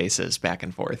surprised faces back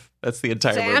and forth. That's the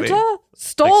entire movie. Santa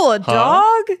stole a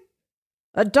dog?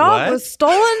 A dog was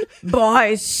stolen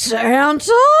by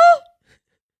Santa?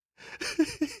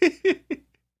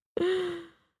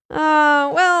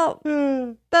 Well,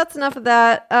 that's enough of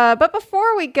that. But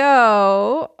before we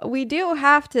go, we do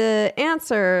have to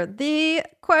answer the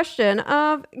question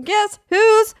of guess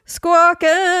who's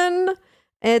squawking?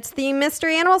 It's the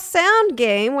Mystery Animal Sound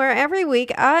game where every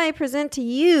week I present to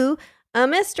you a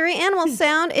mystery animal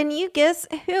sound and you guess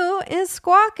who is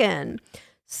squawking.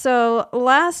 So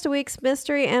last week's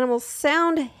mystery animal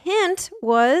sound hint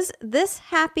was this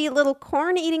happy little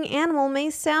corn-eating animal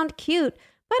may sound cute,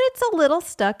 but it's a little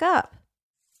stuck up.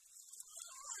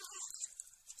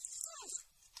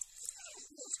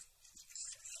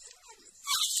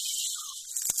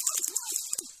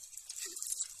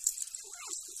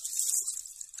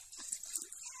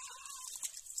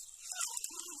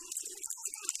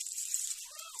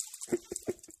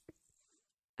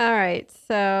 All right,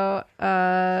 so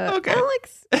okay.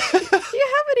 Alex, do you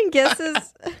have any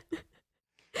guesses?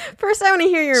 First, I want to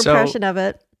hear your impression of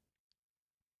it.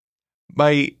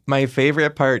 My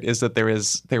favorite part is that there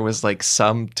was like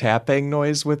some tapping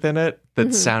noise within it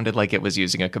that sounded like it was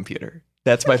using a computer.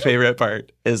 That's my favorite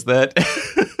part, is that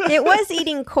it was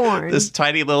eating corn. This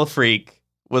tiny little freak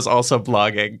was also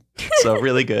blogging. So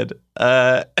really good.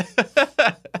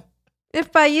 If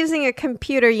by using a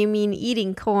computer you mean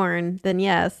eating corn, then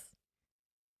yes.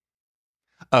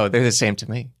 Oh, they're the same to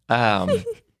me.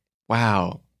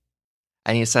 Wow.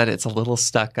 And you said it's a little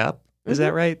stuck up. Is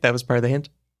that right? That was part of the hint?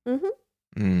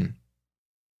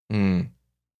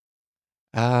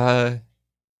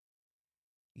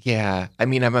 Yeah. I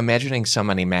mean, I'm imagining so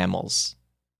many mammals.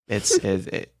 Is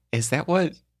that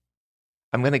what?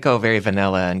 I'm going to go very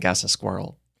vanilla and guess a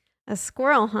squirrel. A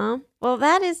squirrel, huh? Well,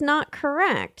 that is not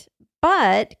correct.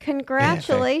 But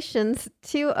congratulations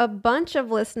to a bunch of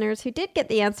listeners who did get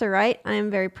the answer right. I am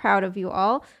very proud of you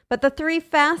all. But the three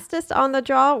fastest on the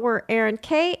draw were Aaron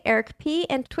K, Eric P,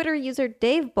 and Twitter user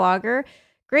Dave Blogger.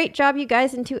 Great job, you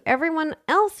guys, and to everyone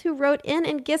else who wrote in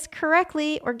and guessed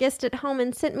correctly or guessed at home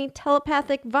and sent me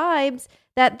telepathic vibes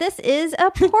that this is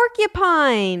a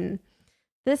porcupine.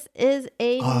 This is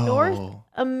a North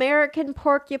American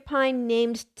porcupine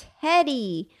named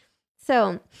Teddy.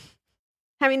 So,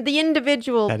 I mean, the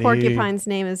individual porcupine's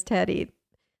name is Teddy.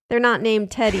 They're not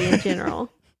named Teddy in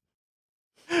general.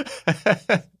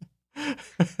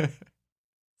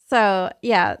 So,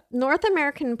 yeah, North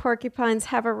American porcupines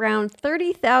have around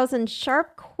 30,000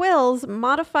 sharp quills,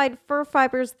 modified fur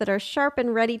fibers that are sharp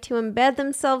and ready to embed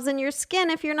themselves in your skin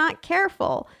if you're not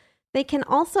careful. They can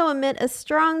also emit a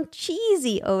strong,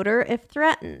 cheesy odor if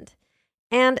threatened.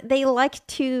 And they like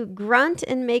to grunt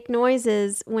and make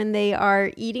noises when they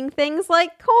are eating things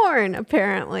like corn,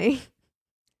 apparently.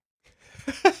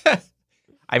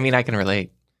 I mean, I can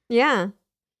relate. Yeah.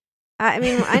 I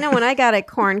mean, I know when I got a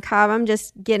corn cob, I'm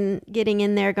just getting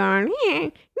in there going.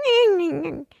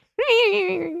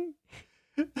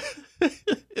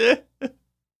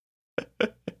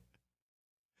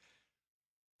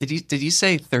 Did you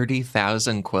say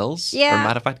 30,000 quills? Yeah. Or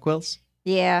modified quills?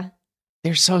 Yeah.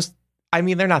 They're so... I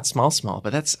mean, they're not small,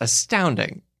 but that's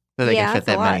astounding that they can fit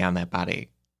that many on that body.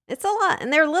 It's a lot.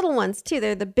 And they're little ones, too.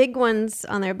 They're the big ones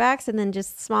on their backs and then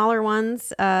just smaller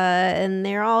ones. And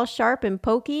they're all sharp and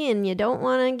pokey, and you don't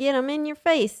want to get them in your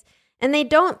face. And they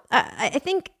don't... I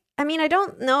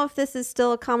don't know if this is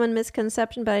still a common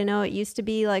misconception, but I know it used to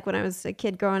be, like, when I was a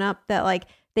kid growing up, that, like,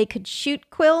 they could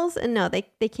shoot quills. And no, they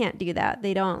can't do that.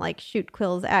 They don't, like, shoot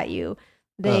quills at you.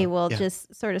 They will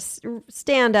just sort of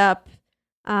stand up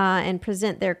and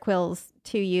present their quills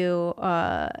to you,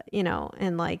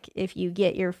 and like if you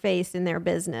get your face in their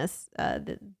business,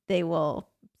 they will,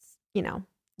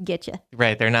 get you.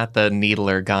 Right. They're not the needle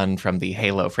or gun from the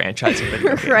Halo franchise of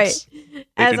video games. Right. They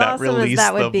as awesome as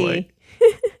that would be.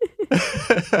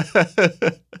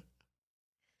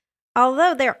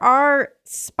 Although there are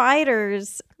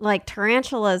spiders like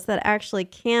tarantulas that actually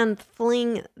can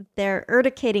fling their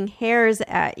urticating hairs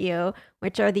at you,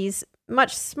 which are these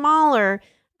much smaller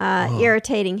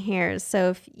irritating hairs. So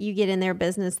if you get in their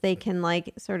business, they can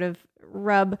like sort of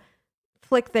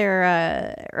flick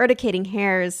their urticating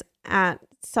hairs at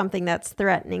something that's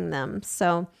threatening them.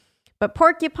 So, but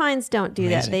porcupines don't do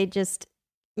that. They just,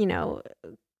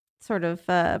 sort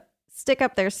of stick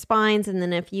up their spines, and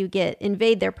then if you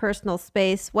invade their personal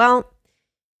space, well,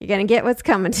 you're going to get what's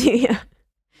coming to you,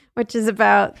 which is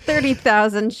about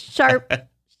 30,000 sharp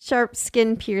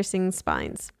skin piercing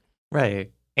spines.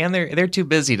 Right. And they're too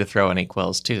busy to throw any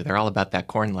quills too. They're all about that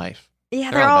corn life.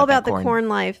 Yeah, they're all about the corn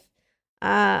life.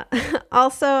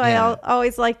 Also, I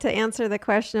always like to answer the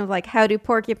question of like, how do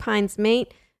porcupines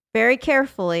mate? Very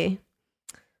carefully,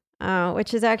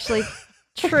 which is actually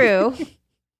true.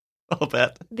 I'll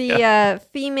bet. The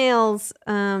females,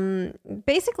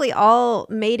 basically all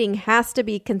mating has to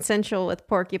be consensual with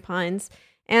porcupines.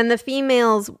 And the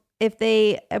females, if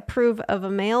they approve of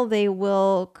a male, they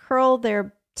will curl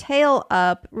their tail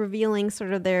up, revealing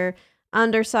sort of their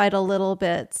underside a little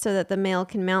bit so that the male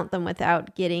can mount them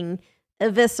without getting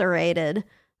eviscerated,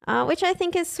 which I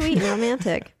think is sweet and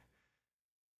romantic.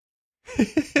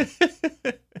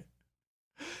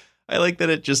 I like that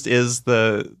it just is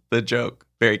the joke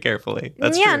very carefully.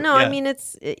 That's true. I mean,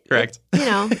 it's correct.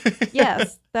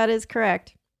 Yes, that is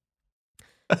correct.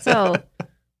 So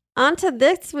on to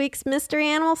this week's Mystery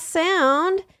Animal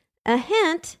Sound. A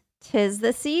hint, 'tis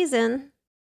the season.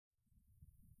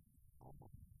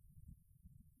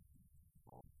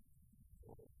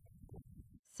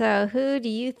 So who do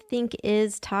you think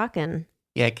is talking?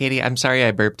 Yeah, Katie, I'm sorry I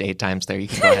burped 8 times there. You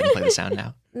can go ahead and play the sound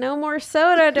now. No more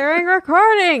soda during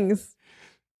recordings.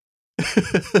 Who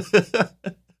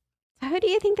do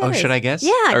you think that is? Oh, should I guess?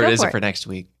 Yeah, or go is for it for next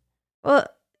week? Well,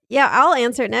 yeah, I'll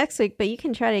answer it next week, but you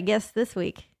can try to guess this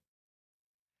week.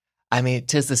 I mean,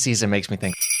 'tis the season makes me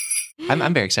think.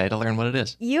 I'm very excited to learn what it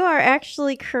is. You are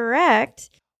actually correct.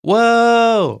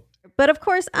 Whoa! But of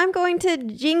course, I'm going to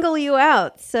jingle you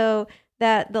out so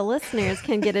that the listeners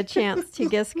can get a chance to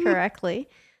guess correctly.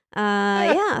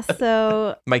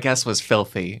 So... My guess was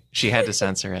filthy. She had to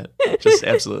censor it. Just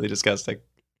absolutely disgusting.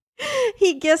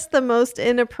 He guessed the most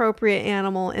inappropriate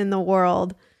animal in the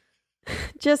world.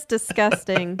 Just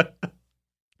disgusting.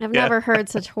 I've never heard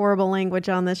such horrible language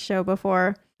on this show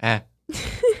before.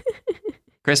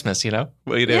 Christmas, what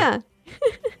do you do? Yeah.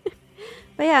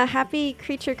 But yeah, happy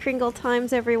Creature Kringle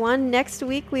times, everyone. Next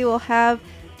week we will have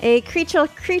a Creature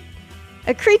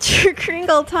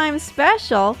Kringle time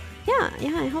special. Yeah,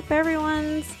 I hope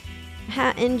everyone's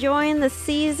enjoying the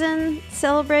season,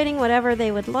 celebrating whatever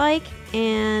they would like,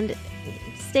 and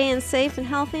staying safe and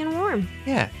healthy and warm.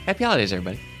 Yeah, happy holidays,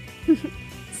 everybody.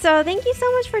 So thank you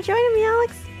so much for joining me,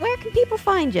 Alex. Where can people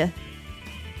find you?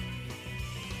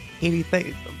 Katie,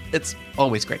 it's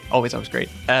always great. Always great.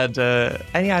 And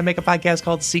I make a podcast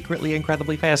called Secretly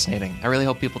Incredibly Fascinating. I really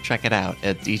hope people check it out.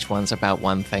 Each one's about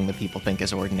one thing that people think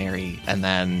is ordinary, and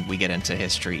then we get into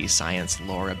history, science,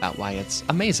 lore about why it's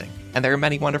amazing. And there are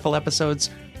many wonderful episodes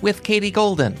with Katie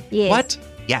Golden. Yes. What?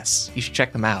 Yes, you should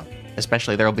check them out.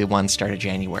 Especially there will be one start of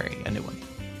January, a new one.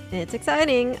 It's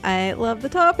exciting. I love the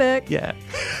topic. Yeah.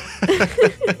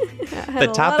 The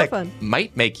topic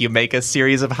might make you make a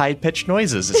series of high-pitched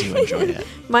noises as you enjoy it.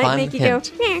 Might Fun make you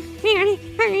hint. go.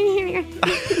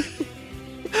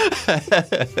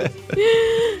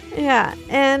 Yeah,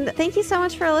 and thank you so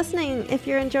much for listening. If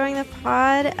you're enjoying the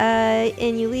pod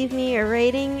and you leave me a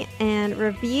rating and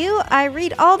review, I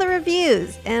read all the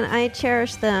reviews and I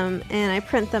cherish them and I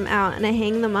print them out and I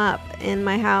hang them up in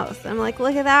my house. I'm like,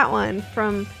 look at that one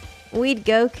from Weed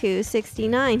Goku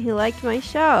 69 who liked my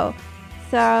show.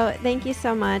 So thank you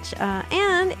so much.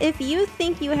 And if you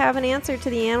think you have an answer to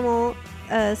the animal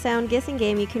sound guessing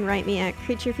game, you can write me at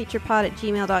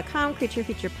creaturefeaturepod@gmail.com,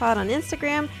 creaturefeaturepod on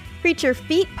Instagram,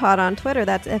 creaturefeetpod on Twitter.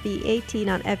 That's F-E-A-T,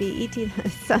 not F-E-E-T.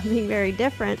 That's something very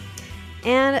different.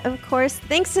 And of course,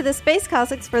 thanks to the Space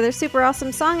Cossacks for their super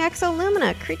awesome song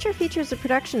Exolumina. Creature Features a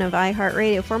production of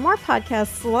iHeartRadio. For more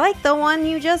podcasts like the one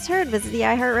you just heard, visit the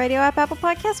iHeartRadio app, Apple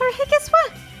Podcasts, or hey, guess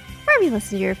what? Wherever you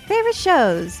listen to your favorite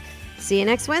shows. See you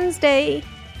next Wednesday.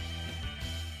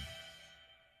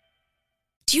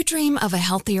 Do you dream of a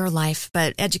healthier life,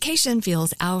 but education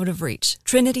feels out of reach?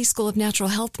 Trinity School of Natural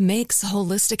Health makes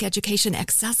holistic education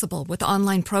accessible with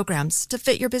online programs to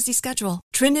fit your busy schedule.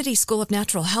 Trinity School of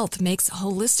Natural Health makes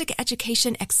holistic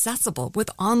education accessible with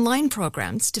online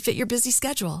programs to fit your busy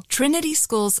schedule. Trinity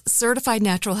School's Certified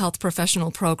Natural Health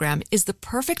Professional Program is the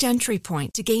perfect entry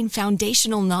point to gain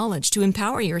foundational knowledge to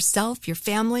empower yourself, your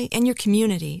family, and your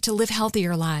community to live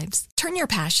healthier lives. Turn your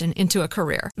passion into a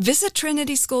career. Visit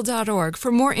trinityschool.org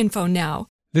for more info now.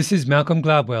 This is Malcolm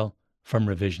Gladwell from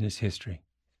Revisionist History.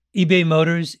 eBay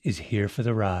Motors is here for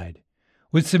the ride.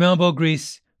 With some elbow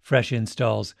grease, fresh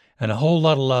installs, and a whole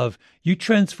lot of love, you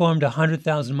transformed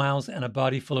 100,000 miles and a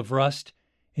body full of rust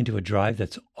into a drive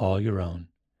that's all your own.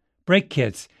 Brake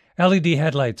kits, LED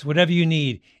headlights, whatever you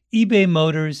need, eBay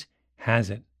Motors has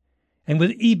it. And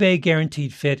with eBay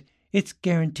Guaranteed Fit, it's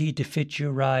guaranteed to fit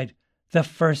your ride the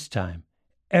first time,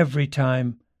 every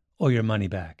time, or your money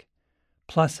back.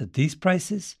 Plus, at these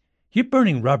prices, you're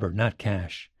burning rubber, not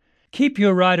cash. Keep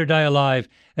your ride or die alive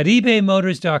at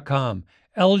ebaymotors.com.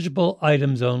 Eligible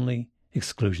items only.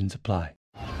 Exclusions apply.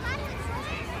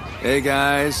 Hey,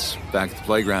 guys. Back at the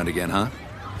playground again, huh?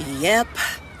 Yep.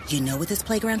 You know what this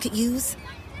playground could use?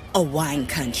 A wine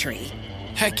country.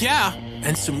 Heck yeah.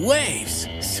 And some waves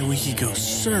so we could go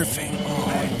surfing.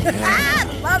 Oh, yeah.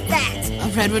 Ah, love that.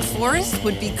 A redwood forest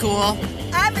would be cool.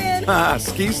 I'm in. Ah,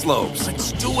 ski slopes.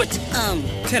 Let's do it.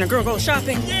 Can a girl go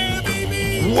shopping? Yeah,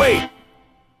 baby. Wait.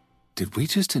 Did we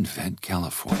just invent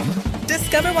California?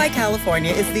 Discover why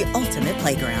California is the ultimate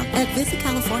playground at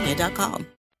visitcalifornia.com.